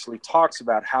that actually talks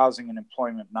about housing and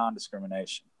employment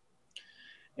non-discrimination.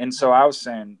 And so I was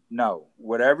saying, no,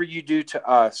 whatever you do to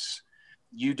us,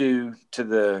 you do to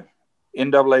the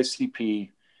NAACP,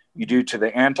 you do to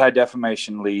the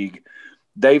Anti-Defamation League.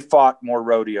 They fought more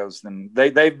rodeos than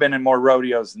they've been in more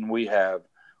rodeos than we have.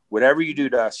 Whatever you do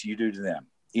to us, you do to them.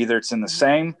 Either it's in the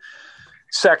same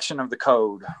section of the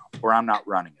code or I'm not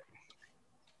running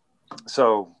it.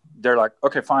 So they're like,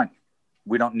 okay, fine.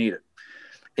 We don't need it.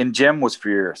 And Jim was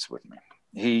furious with me.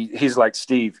 He's like,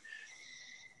 Steve,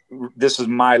 this is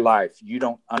my life. You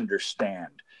don't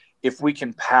understand. If we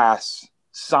can pass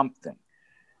something,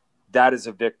 that is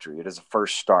a victory. It is a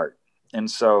first start.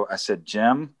 And so I said,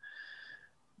 Jim,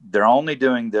 they're only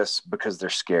doing this because they're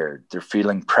scared. They're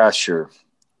feeling pressure.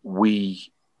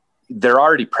 They're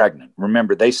already pregnant.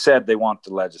 Remember, they said they want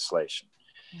the legislation.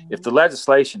 If the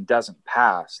legislation doesn't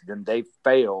pass, then they've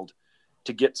failed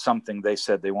to get something they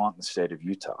said they want in the state of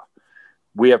Utah.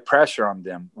 We have pressure on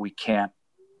them.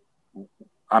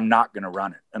 I'm not going to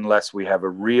run it unless we have a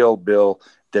real bill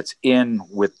that's in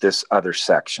with this other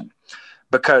section,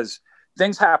 because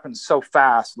things happen so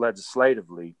fast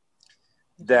legislatively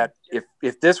that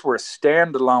if this were a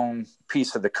standalone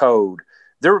piece of the code,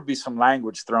 there would be some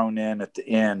language thrown in at the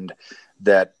end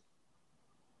that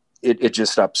it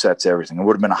just upsets everything. It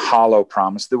would have been a hollow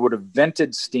promise that would have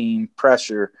vented steam,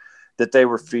 pressure that they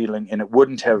were feeling, and it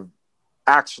wouldn't have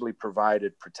actually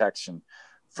provided protection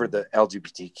for the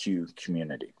LGBTQ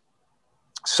community.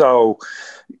 So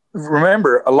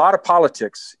remember, a lot of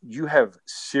politics, you have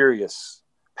serious,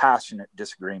 passionate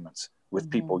disagreements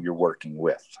with people you're working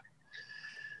with.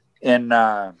 And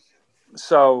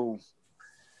so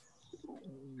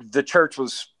the church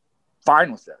was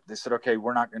fine with that. They said, okay,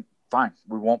 we're not going to, fine.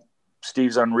 We won't,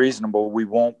 Steve's unreasonable. We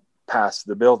won't pass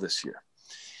the bill this year.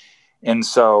 And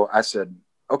so I said,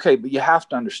 okay, but you have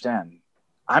to understand,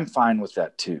 I'm fine with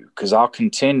that too, because I'll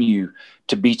continue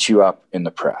to beat you up in the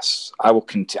press.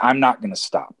 I'm not going to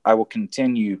stop. I will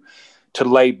continue to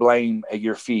lay blame at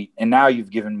your feet. And now you've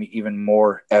given me even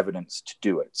more evidence to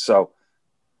do it. So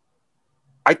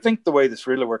I think the way this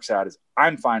really works out is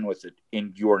I'm fine with it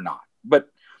and you're not, but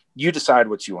you decide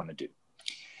what you want to do.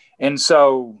 And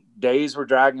so days were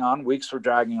dragging on, weeks were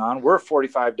dragging on. We're a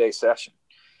 45-day session.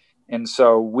 And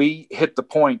so we hit the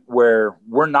point where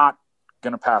we're not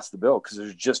going to pass the bill because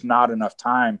there's just not enough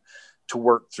time to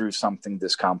work through something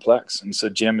this complex. And so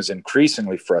Jim is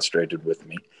increasingly frustrated with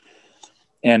me.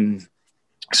 And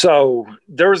so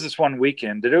there was this one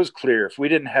weekend that it was clear if we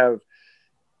didn't have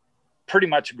pretty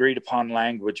much agreed upon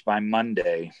language by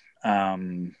Monday,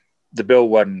 the bill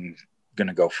wasn't going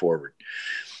to go forward.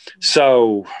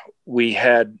 So we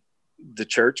had the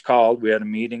church called. We had a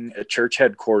meeting at church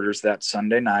headquarters that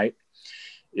Sunday night.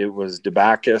 It was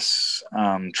DeBacchus,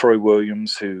 Troy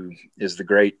Williams, who is the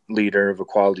great leader of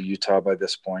Equality Utah by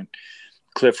this point,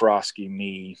 Cliff Roski,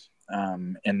 me,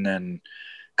 and then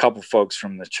a couple folks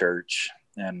from the church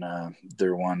and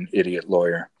their one idiot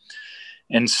lawyer.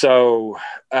 And so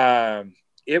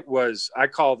it was, I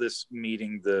call this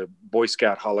meeting the Boy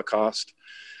Scout Holocaust,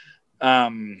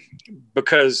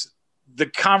 because the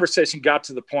conversation got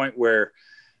to the point where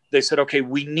they said, okay,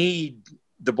 we need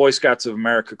the Boy Scouts of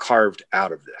America carved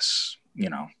out of this, you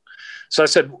know? So I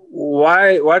said,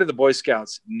 why do the Boy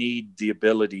Scouts need the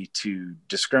ability to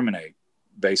discriminate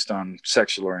based on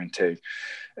sexual orientation,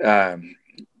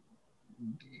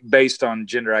 based on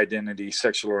gender identity,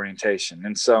 sexual orientation?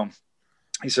 And so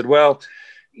he said, well,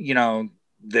 you know,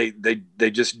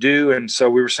 they just do. And so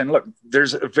we were saying, look,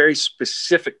 there's a very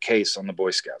specific case on the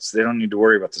Boy Scouts. They don't need to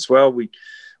worry about this. Well, we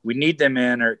need them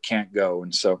in or it can't go.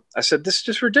 And so I said, this is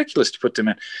just ridiculous to put them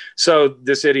in. So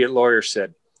this idiot lawyer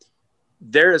said,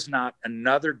 there is not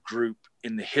another group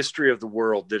in the history of the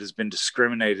world that has been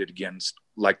discriminated against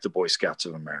like the Boy Scouts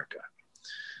of America.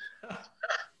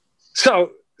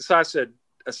 So I said,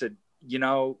 you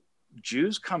know,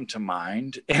 Jews come to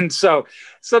mind. And so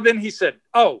then he said,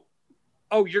 oh,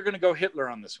 you're going to go Hitler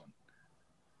on this one.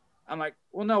 I'm like,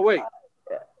 well, no, wait.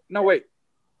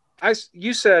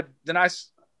 You said, then I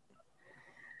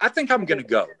think I'm going to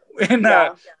go. And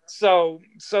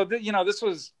you know,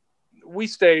 we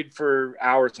stayed for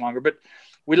hours longer, but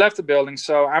we left the building.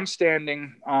 So I'm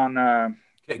standing on,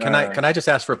 can I just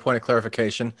ask for a point of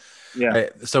clarification? Yeah.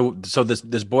 So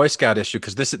this Boy Scout issue,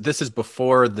 because this is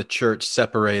before the church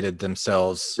separated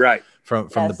themselves right from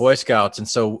the Boy Scouts, and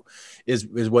so is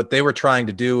what they were trying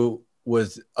to do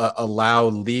was allow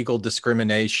legal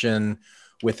discrimination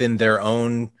within their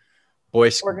own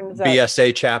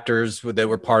BSA chapters that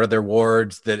were part of their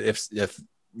wards. That if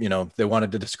you know they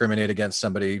wanted to discriminate against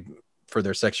somebody for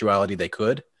their sexuality, they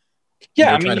could.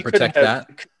 Yeah, trying to protect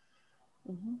that.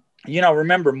 You know,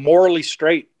 remember, morally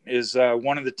straight is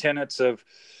one of the tenets of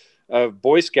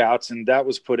Boy Scouts, and that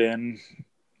was put in.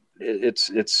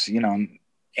 It's you know,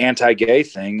 anti-gay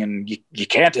thing, and you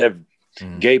can't have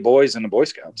gay boys in the Boy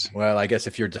Scouts. Well, I guess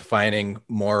if you're defining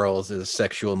morals as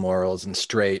sexual morals and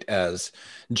straight as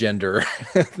gender,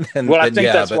 then I think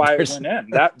that's why it went in.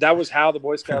 That was how the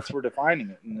Boy Scouts were defining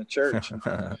it in the church.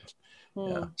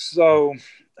 Yeah. So,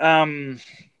 I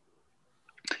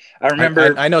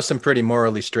remember. I know some pretty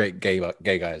morally straight gay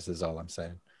guys. Is all I'm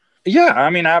saying. Yeah, I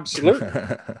mean, absolutely,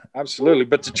 absolutely.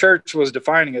 But the church was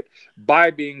defining it by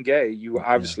being gay. You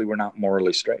obviously were not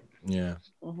morally straight. Yeah.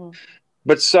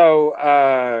 But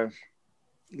so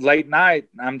late night,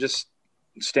 I'm just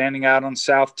standing out on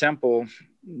South Temple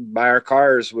by our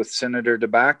cars with Senator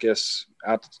DeBacchus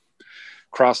out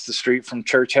across the street from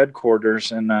church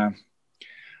headquarters, and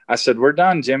I said, "We're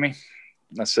done, Jimmy."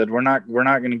 I said, "We're not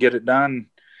going to get it done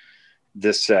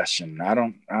this session. I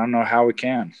don't know how we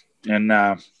can."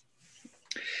 And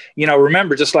you know,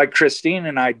 remember, just like Christine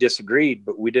and I disagreed,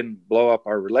 but we didn't blow up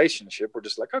our relationship. We're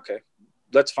just like, okay,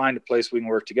 let's find a place we can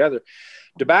work together.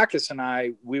 DeBacchus and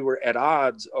I, we were at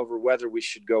odds over whether we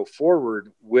should go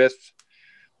forward with,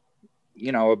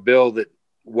 you know, a bill that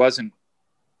wasn't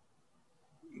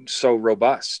so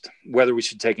robust, whether we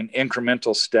should take an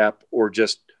incremental step or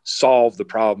just solve the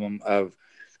problem of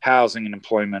housing and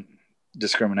employment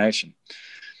discrimination.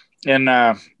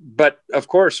 And but of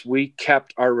course we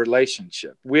kept our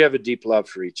relationship. We have a deep love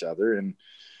for each other, and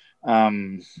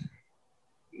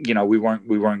you know, we weren't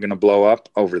going to blow up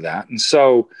over that. And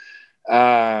so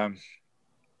I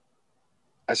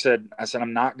said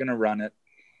I'm not going to run it,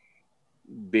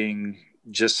 being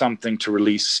just something to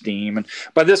release steam. And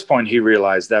by this point he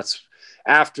realized, that's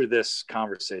after this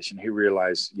conversation, he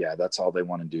realized, yeah, that's all they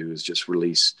want to do is just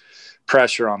release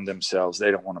pressure on themselves. They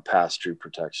don't want to pass through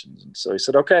protections. And so he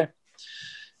said, okay.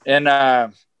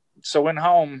 And so went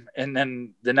home, and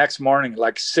then the next morning,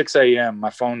 like 6 a.m., my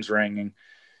phone's ringing,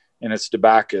 and it's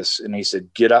DeBacchus. And he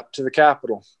said, get up to the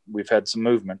Capitol. We've had some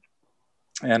movement.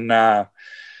 And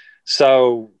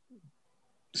so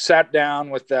sat down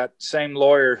with that same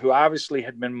lawyer who obviously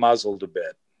had been muzzled a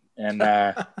bit, and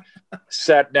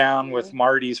sat down with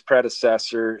Marty's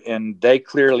predecessor, and they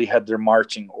clearly had their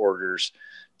marching orders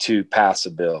to pass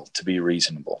a bill, to be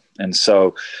reasonable. And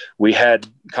so we had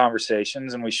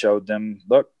conversations, and we showed them,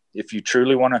 look, if you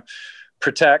truly want to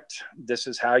protect, this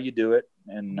is how you do it.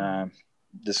 And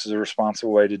this is a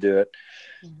responsible way to do it.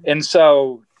 And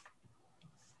so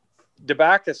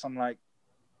DeBacchus, I'm like,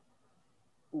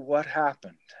 what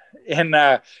happened?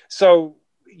 And so,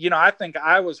 you know, I think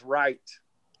I was right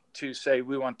to say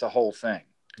we want the whole thing.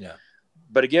 Yeah.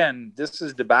 But again, this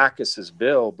is DeBacchus's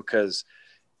bill, because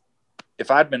if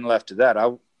I'd been left to that,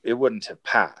 it wouldn't have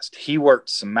passed. He worked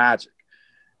some magic.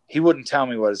 He wouldn't tell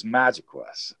me what his magic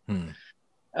was.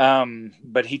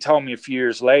 But he told me a few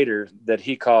years later that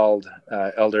he called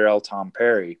Elder L. Tom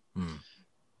Perry,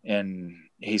 and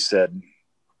he said,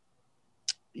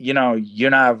 you know, you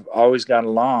and I have always got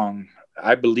along.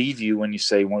 I believe you when you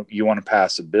say you want to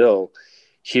pass a bill.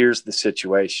 Here's the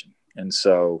situation. And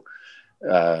so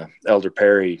Elder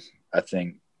Perry, I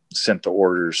think, sent the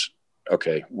orders,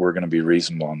 okay, we're going to be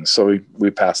reasonable on this. So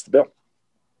we passed the bill.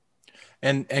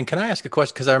 And can I ask a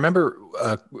question? Because I remember,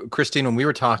 Christine, when we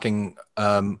were talking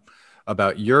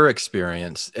about your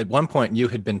experience, at one point you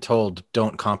had been told,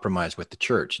 don't compromise with the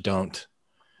church. Don't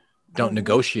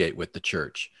negotiate with the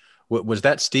church. Was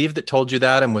that Steve that told you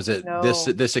that, and was it No.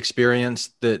 this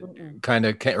experience that kind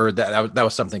of or that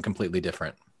was something completely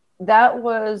different? That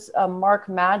was Mark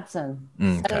Madsen,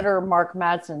 Okay. Senator Mark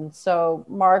Madsen. So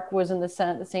Mark was in the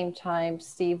Senate at the same time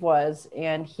Steve was,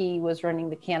 and he was running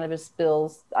the cannabis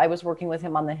bills. I was working with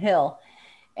him on the Hill.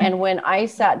 And when I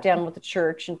sat down with the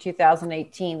church in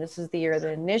 2018, this is the year of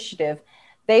the initiative,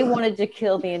 they wanted to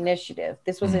kill the initiative.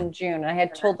 This was in June. And I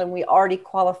had told them we already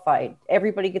qualified.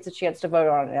 Everybody gets a chance to vote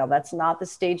on it now. That's not the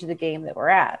stage of the game that we're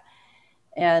at.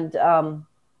 And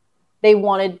they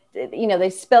wanted, they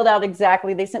spelled out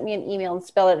exactly, they sent me an email and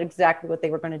spelled out exactly what they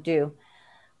were going to do.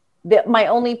 My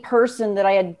only person that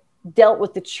I had dealt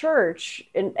with the church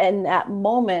in that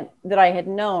moment that I had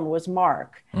known was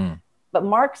Mark. But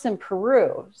Mark's in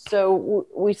Peru. So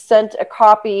we sent a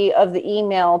copy of the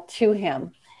email to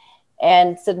him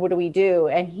and said, what do we do?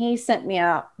 And he sent me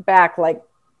back like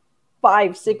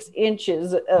 5-6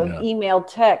 inches of email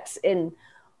text in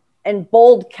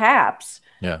bold caps.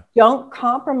 Yeah. Don't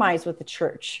compromise with the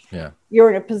church. Yeah.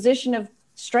 You're in a position of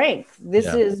strength. This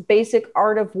is basic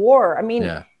art of war. I mean,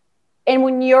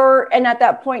 and at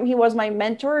that point, he was my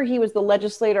mentor. He was the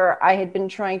legislator I had been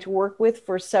trying to work with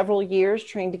for several years,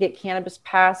 trying to get cannabis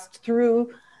passed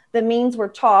through the means we're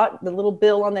taught, the little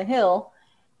bill on the Hill.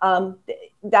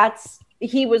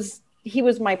 He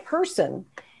was my person.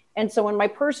 And so when my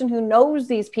person who knows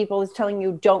these people is telling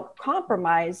you don't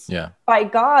compromise, by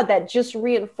God, that just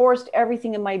reinforced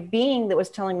everything in my being that was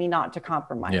telling me not to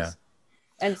compromise. Yeah.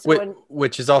 And so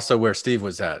which is also where Steve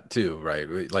was at too,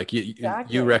 right? Like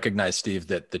you recognize, Steve,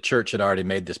 that the church had already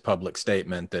made this public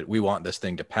statement that we want this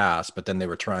thing to pass, but then they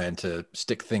were trying to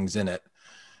stick things in it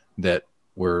that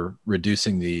were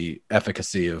reducing the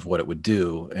efficacy of what it would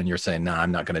do. And you're saying, no,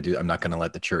 I'm not going to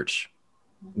let the church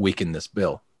weaken this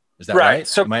bill. Is that right?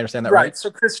 So, am I understand that right?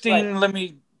 So Christine,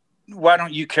 why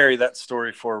don't you carry that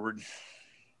story forward?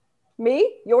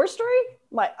 Me? Your story?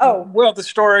 Well, the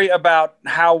story about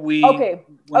how we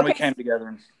came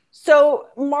together. So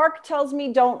Mark tells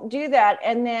me don't do that.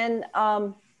 And then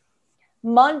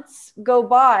months go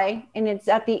by and it's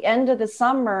at the end of the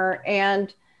summer.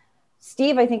 And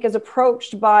Steve, I think, is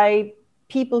approached by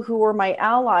people who were my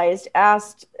allies,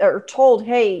 asked or told,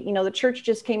 hey, the church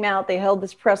just came out. They held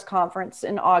this press conference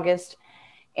in August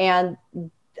and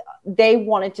they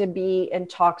wanted to be in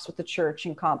talks with the church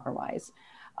and compromise.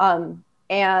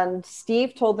 And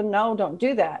Steve told them, no, don't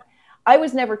do that. I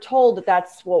was never told that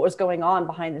that's what was going on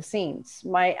behind the scenes.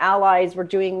 My allies were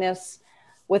doing this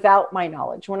without my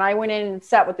knowledge. When I went in and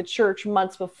sat with the church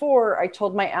months before, I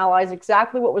told my allies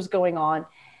exactly what was going on.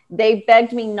 They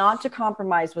begged me not to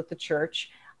compromise with the church.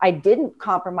 I didn't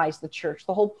compromise the church.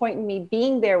 The whole point in me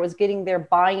being there was getting their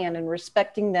buy-in and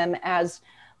respecting them as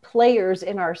players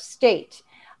in our state.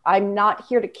 I'm not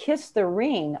here to kiss the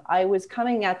ring. I was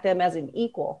coming at them as an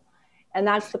equal. And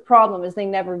that's the problem, is they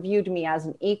never viewed me as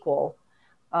an equal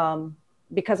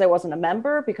because I wasn't a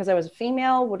member, because I was a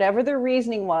female, whatever their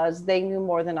reasoning was, they knew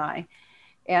more than I.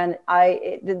 And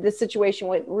the situation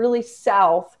went really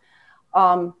south.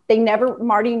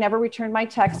 Marty never returned my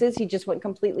texts. He just went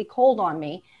completely cold on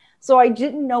me. So I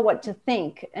didn't know what to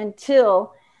think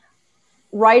until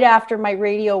right after my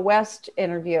Radio West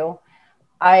interview.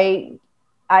 I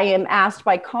am asked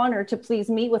by Connor to please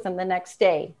meet with him the next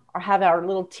day or have our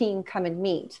little team come and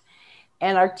meet.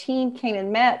 And our team came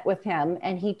and met with him.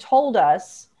 And he told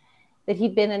us that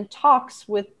he'd been in talks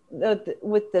with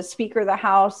the Speaker of the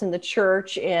House and the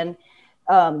church and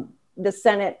the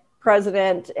Senate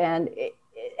president, and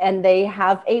they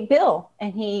have a bill.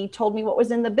 And he told me what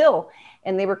was in the bill.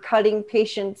 And they were cutting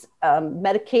patients'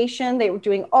 medication. They were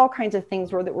doing all kinds of things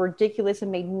that were ridiculous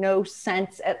and made no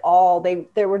sense at all.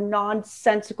 There were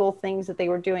nonsensical things that they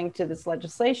were doing to this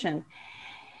legislation.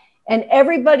 And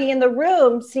everybody in the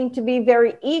room seemed to be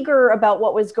very eager about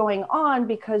what was going on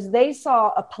because they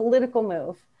saw a political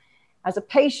move. As a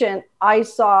patient, I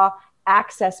saw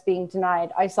access being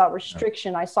denied. I saw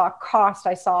restriction. I saw cost.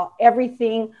 I saw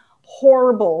everything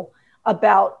horrible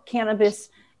about cannabis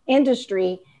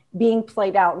industry being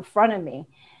played out in front of me.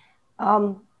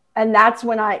 And that's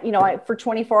when for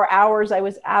 24 hours, I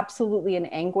was absolutely in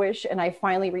anguish. And I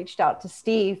finally reached out to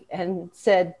Steve and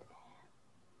said,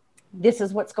 this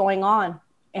is what's going on.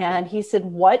 And he said,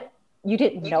 what? You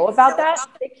didn't know about that?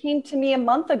 They came to me a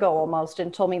month ago almost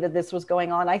and told me that this was going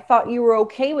on. I thought you were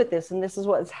okay with this and this is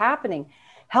what is happening.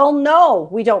 Hell no,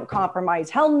 we don't compromise.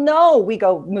 Hell no, we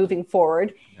go moving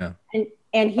forward. Yeah.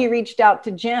 And he reached out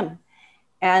to Jim,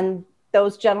 and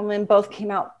those gentlemen both came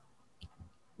out.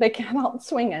 They came out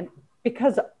swinging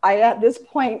because at this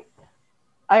point,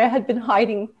 I had been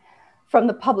hiding from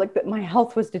the public that my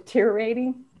health was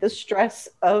deteriorating. The stress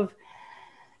of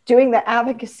doing the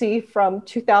advocacy from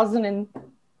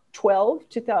 2012,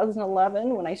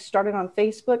 2011, when I started on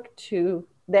Facebook, to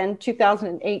then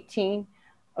 2018,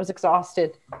 I was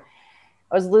exhausted.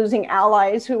 I was losing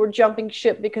allies who were jumping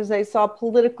ship because they saw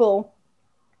political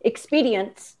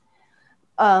expedience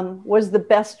was the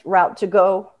best route to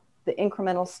go, the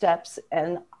incremental steps.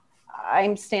 And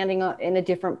I'm standing in a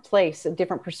different place, a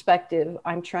different perspective.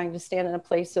 I'm trying to stand in a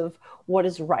place of what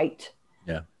is right.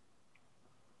 Yeah.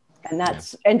 And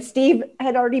and Steve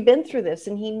had already been through this,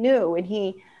 and he knew, and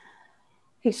he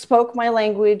spoke my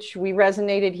language. We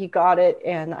resonated, he got it.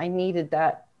 And I needed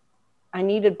that. I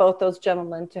needed both those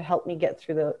gentlemen to help me get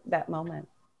through that moment.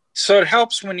 So it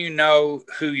helps when you know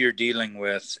who you're dealing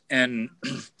with. And,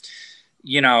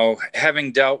 you know,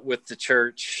 having dealt with the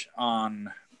church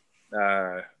on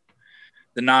the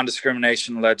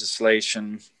non-discrimination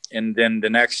legislation, and then the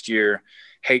next year,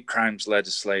 hate crimes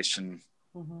legislation,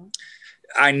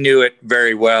 I knew it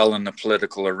very well in the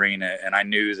political arena, and I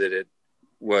knew that it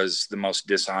was the most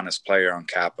dishonest player on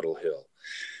Capitol Hill.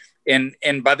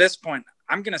 And by this point,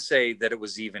 I'm going to say that it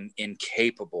was even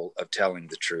incapable of telling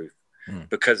the truth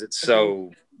because it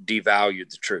so devalued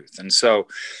the truth. And so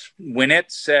when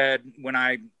it said,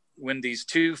 when these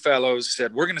two fellows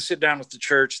said, we're going to sit down with the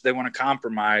church, they want to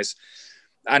compromise,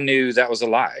 I knew that was a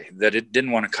lie, that it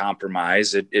didn't want to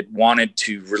compromise. It wanted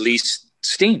to release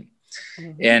steam.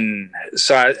 And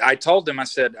so I told them, I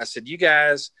said, you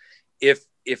guys, if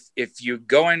you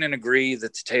go in and agree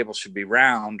that the table should be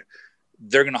round,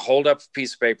 they're going to hold up a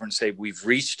piece of paper and say, we've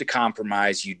reached a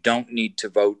compromise. You don't need to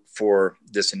vote for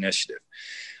this initiative.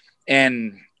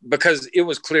 And because it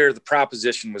was clear the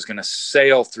proposition was going to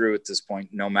sail through at this point,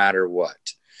 no matter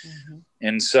what.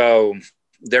 And so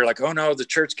they're like, oh no, the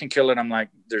church can kill it. I'm like,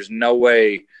 there's no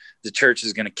way the church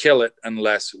is going to kill it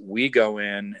unless we go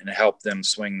in and help them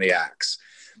swing the axe.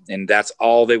 And that's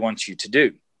all they want you to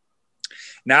do.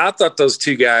 Now, I thought those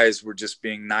two guys were just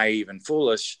being naive and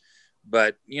foolish,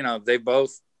 but, you know, they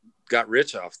both got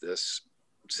rich off this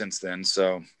since then.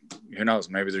 So who knows,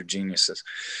 maybe they're geniuses.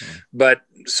 But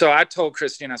so I told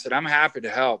Christine, I said, I'm happy to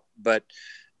help, but,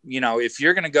 you know, if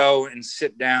you're going to go and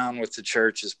sit down with the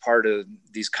church as part of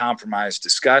these compromise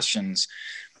discussions,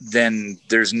 then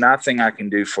there's nothing I can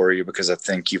do for you because I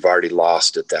think you've already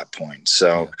lost at that point.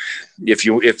 So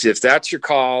if that's your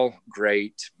call,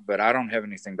 great, but I don't have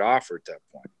anything to offer at that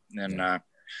point. And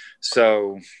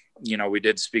so, you know, we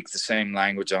did speak the same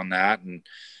language on that. And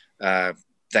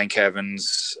thank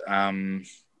heavens,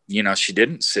 you know, she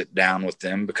didn't sit down with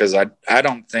them because I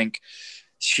don't think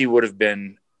she would have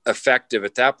been effective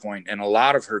at that point. And a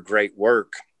lot of her great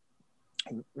work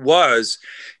was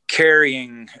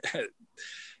carrying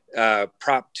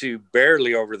Prop 2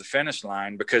 barely over the finish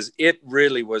line, because it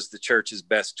really was the church's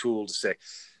best tool to say,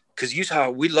 because you saw,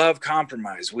 we love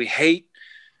compromise. We hate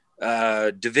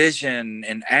division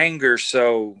and anger.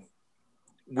 So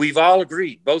we've all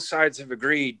agreed, both sides have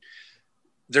agreed,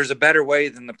 there's a better way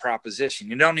than the proposition.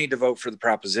 You don't need to vote for the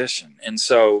proposition. And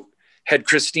so had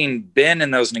Christine been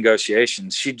in those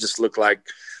negotiations, she just looked like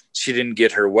she didn't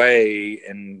get her way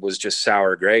and was just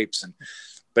sour grapes.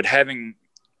 But having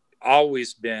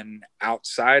always been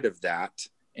outside of that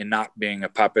and not being a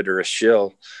puppet or a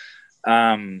shill,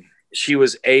 she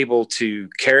was able to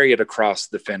carry it across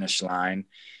the finish line,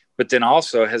 but then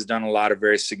also has done a lot of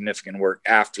very significant work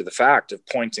after the fact of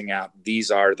pointing out, these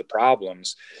are the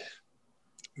problems.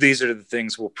 These are the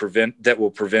things that will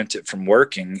prevent it from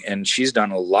working. And she's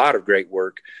done a lot of great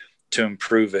work to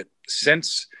improve it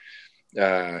since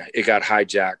it got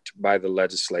hijacked by the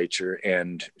legislature,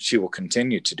 and she will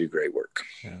continue to do great work.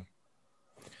 Yeah.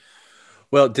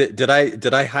 Well, did I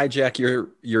hijack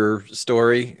your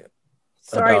story?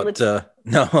 Sorry, about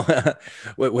no.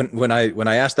 when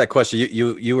I asked that question,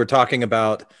 you were talking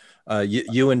about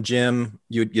you and Jim.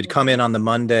 You'd come in on the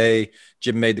Monday.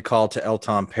 Jim made the call to L.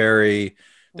 Tom Perry.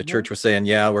 The church was saying,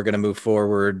 "Yeah, we're going to move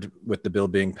forward with the bill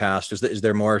being passed." Is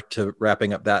there more to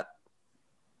wrapping up that?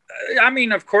 I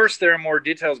mean, of course there are more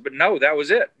details, but no, that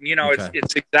was it. You know, okay.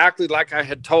 It's exactly like I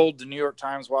had told the New York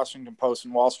Times, Washington Post,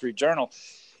 and Wall Street Journal.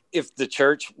 If the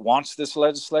church wants this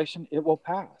legislation, it will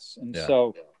pass. And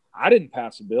so I didn't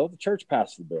pass a bill. The church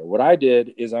passed the bill. What I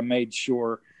did is I made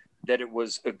sure that it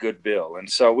was a good bill. And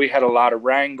so we had a lot of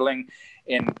wrangling,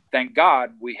 and thank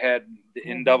God we had the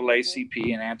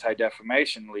NAACP and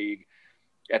Anti-Defamation League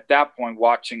at that point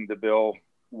watching the bill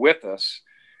with us,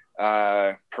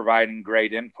 providing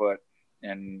great input.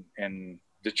 And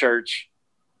the church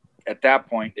at that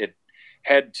point, it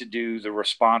had to do the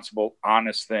responsible,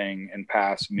 honest thing and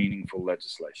pass meaningful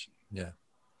legislation. Yeah.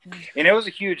 And it was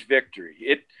a huge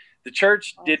victory. The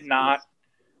church did not,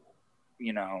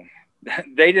 you know,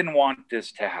 they didn't want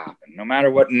this to happen. No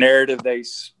matter what narrative they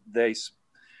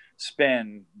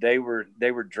spin, they were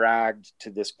dragged to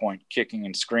this point, kicking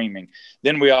and screaming.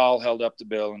 Then we all held up the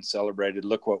bill and celebrated.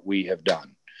 Look what we have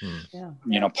done.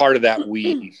 Yeah. Part of that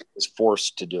we was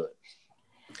forced to do it.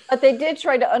 But they did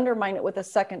try to undermine it with a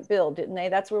second bill, didn't they?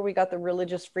 That's where we got the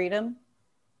religious freedom.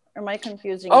 Or am I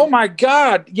confusing? Oh my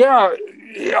God! Yeah,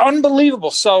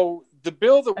 unbelievable. So the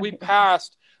bill that we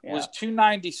passed was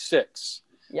 296.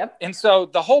 Yep. And so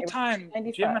the whole time,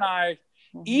 Jim and I,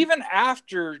 even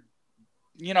after,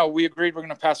 we agreed we're going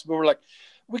to pass the bill, we're like,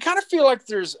 we kind of feel like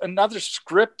there's another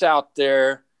script out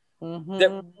there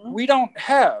that we don't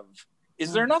have.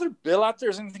 Is there another bill out there?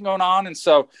 Is anything going on? And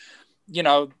so,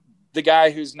 the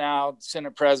guy who's now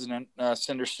Senate President,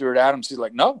 Senator Stuart Adams, he's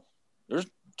like, no,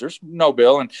 there's no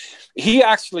bill. And he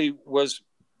actually was,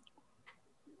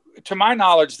 to my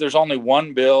knowledge, there's only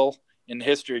one bill in the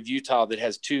history of Utah that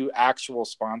has two actual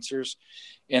sponsors,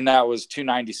 and that was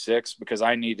 296, because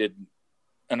I needed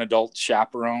an adult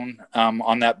chaperone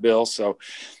on that bill. So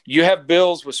you have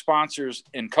bills with sponsors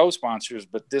and co-sponsors,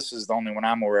 but this is the only one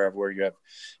I'm aware of where you have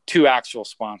two actual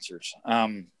sponsors.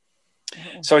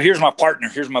 So here's my partner,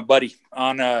 here's my buddy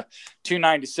on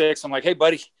 296. I'm like, hey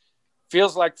buddy,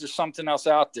 feels like there's something else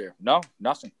out there. No,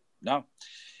 nothing. No.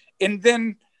 And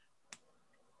then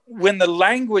when the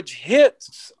language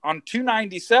hits on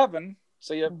 297,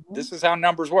 so this is how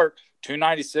numbers work.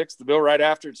 296, the bill right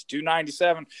after, it's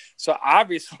 297. So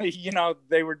obviously,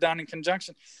 they were done in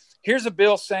conjunction. Here's a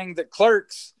bill saying that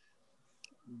clerks,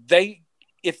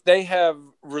 if they have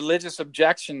religious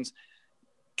objections,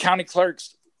 county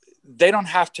clerks, they don't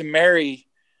have to marry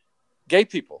gay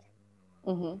people.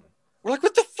 We're like,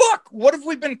 what the fuck? What have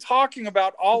we been talking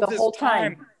about all this whole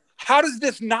time? How does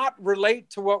this not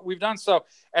relate to what we've done? So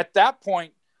at that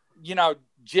point,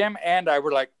 Jim and I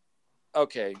were like,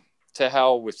 okay, to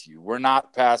hell with you. We're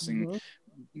not passing.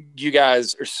 You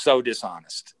guys are so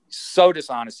dishonest.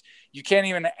 You can't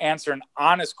even answer an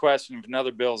honest question if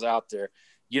another bill's out there.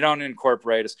 You don't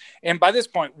incorporate us. And by this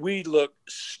point, we look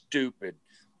stupid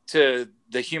to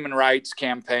the Human Rights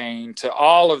Campaign, to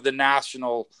all of the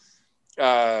national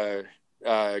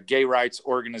gay rights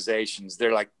organizations.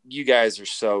 They're like, you guys are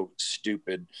so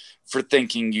stupid for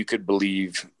thinking you could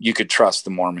trust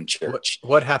the Mormon Church.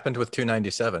 What happened with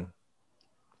 297?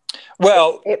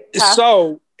 Well,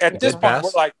 so at this point,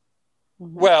 we're like,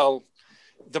 well,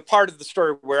 the part of the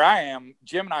story where I am,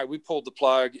 Jim and I, we pulled the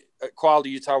plug at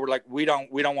Quality Utah. We're like, we don't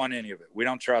want any of it. We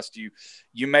don't trust you.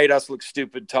 You made us look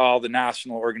stupid to all the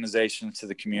national organizations, to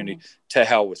the community. To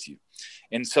hell with you.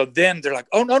 And so then they're like,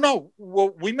 oh, no.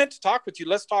 Well, we meant to talk with you.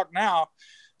 Let's talk now.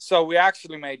 So we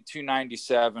actually made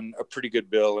 297 a pretty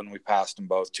good bill, and we passed them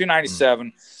both.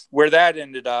 297, where that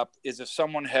ended up is if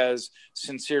someone has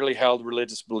sincerely held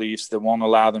religious beliefs that won't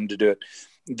allow them to do it,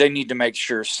 they need to make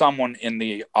sure someone in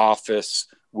the office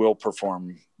will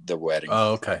perform the wedding.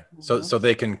 Oh, okay. So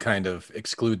they can kind of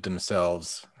exclude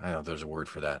themselves. I don't know if there's a word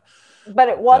for that. But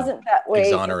it wasn't that way.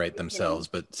 Exonerate themselves,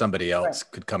 but somebody else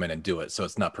could come in and do it. So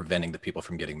it's not preventing the people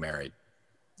from getting married.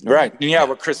 Right. Yeah,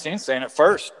 what Christine's saying at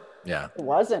first. Yeah. It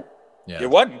wasn't. Yeah. It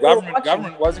wasn't.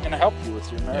 Government wasn't going to help you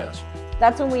with your marriage. Yeah.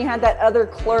 That's when we had that other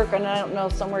clerk, and I don't know,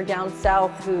 somewhere down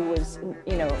south, who was,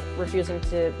 refusing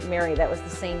to marry. That was the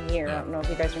same year. I don't know if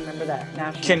you guys remember that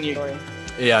national story.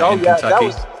 Yeah, in Kentucky. That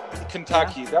was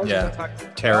Kentucky. That was Kentucky.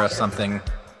 Tara something.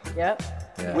 Yep.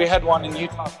 Yeah. We had one in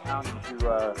Utah County who,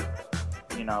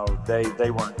 they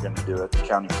weren't going to do it. The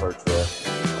county clerk there.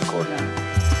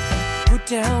 Put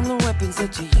down the weapons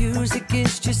that you use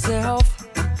against yourself.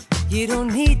 You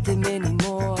don't need them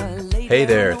anymore. Hey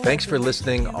there, thanks for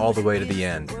listening all the way to the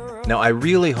end. Now, I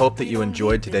really hope that you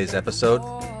enjoyed today's episode.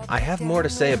 I have more to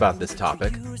say about this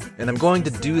topic, and I'm going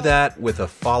to do that with a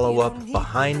follow-up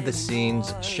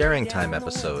behind-the-scenes sharing time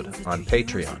episode on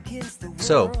Patreon.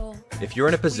 So, if you're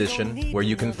in a position where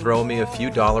you can throw me a few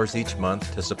dollars each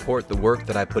month to support the work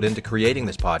that I put into creating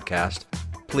this podcast,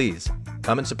 please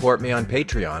come and support me on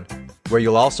Patreon, where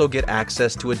you'll also get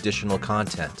access to additional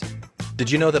content. Did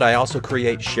you know that I also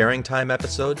create sharing time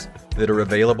episodes that are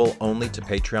available only to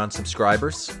Patreon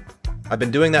subscribers? I've been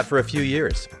doing that for a few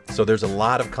years, so there's a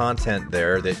lot of content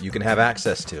there that you can have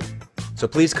access to. So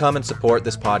please come and support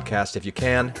this podcast if you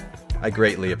can. I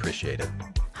greatly appreciate it.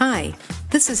 Hi,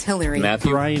 this is Hillary.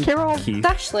 Matthew. Ryan. Carol. Keith.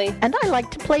 Ashley. And I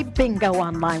like to play bingo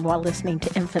online while listening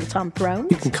to Infants on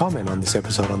Thrones. You can comment on this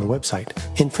episode on the website,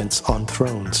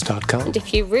 infantsonthrones.com. And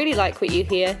if you really like what you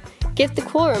hear, give the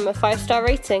Quorum a 5-star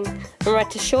rating and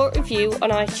write a short review on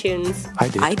iTunes.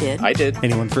 I did.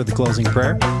 Anyone for the closing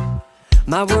prayer?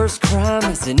 My worst crime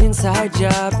is an inside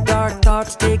job. Dark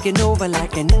thoughts taking over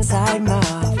like an inside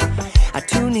mob. I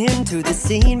tune into the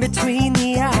scene between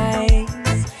the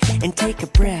eyes and take a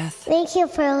breath. Thank you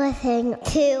for listening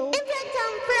to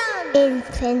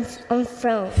Infants on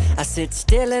Throne. I sit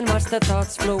still and watch the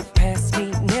thoughts float past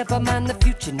me. Never mind the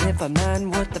future, never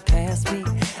mind what the past be.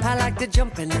 I like to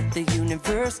jump and let the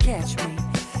universe catch me.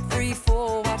 Free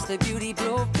fall, watch the beauty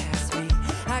blow past me.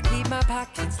 I keep my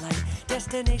pockets light,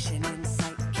 destination in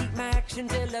sight. Keep my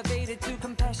actions elevated to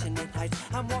compassionate heights.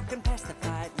 I'm walking past the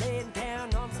fight, laying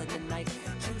down on Sunday night.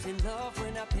 Choosing love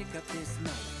when I pick up this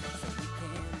night.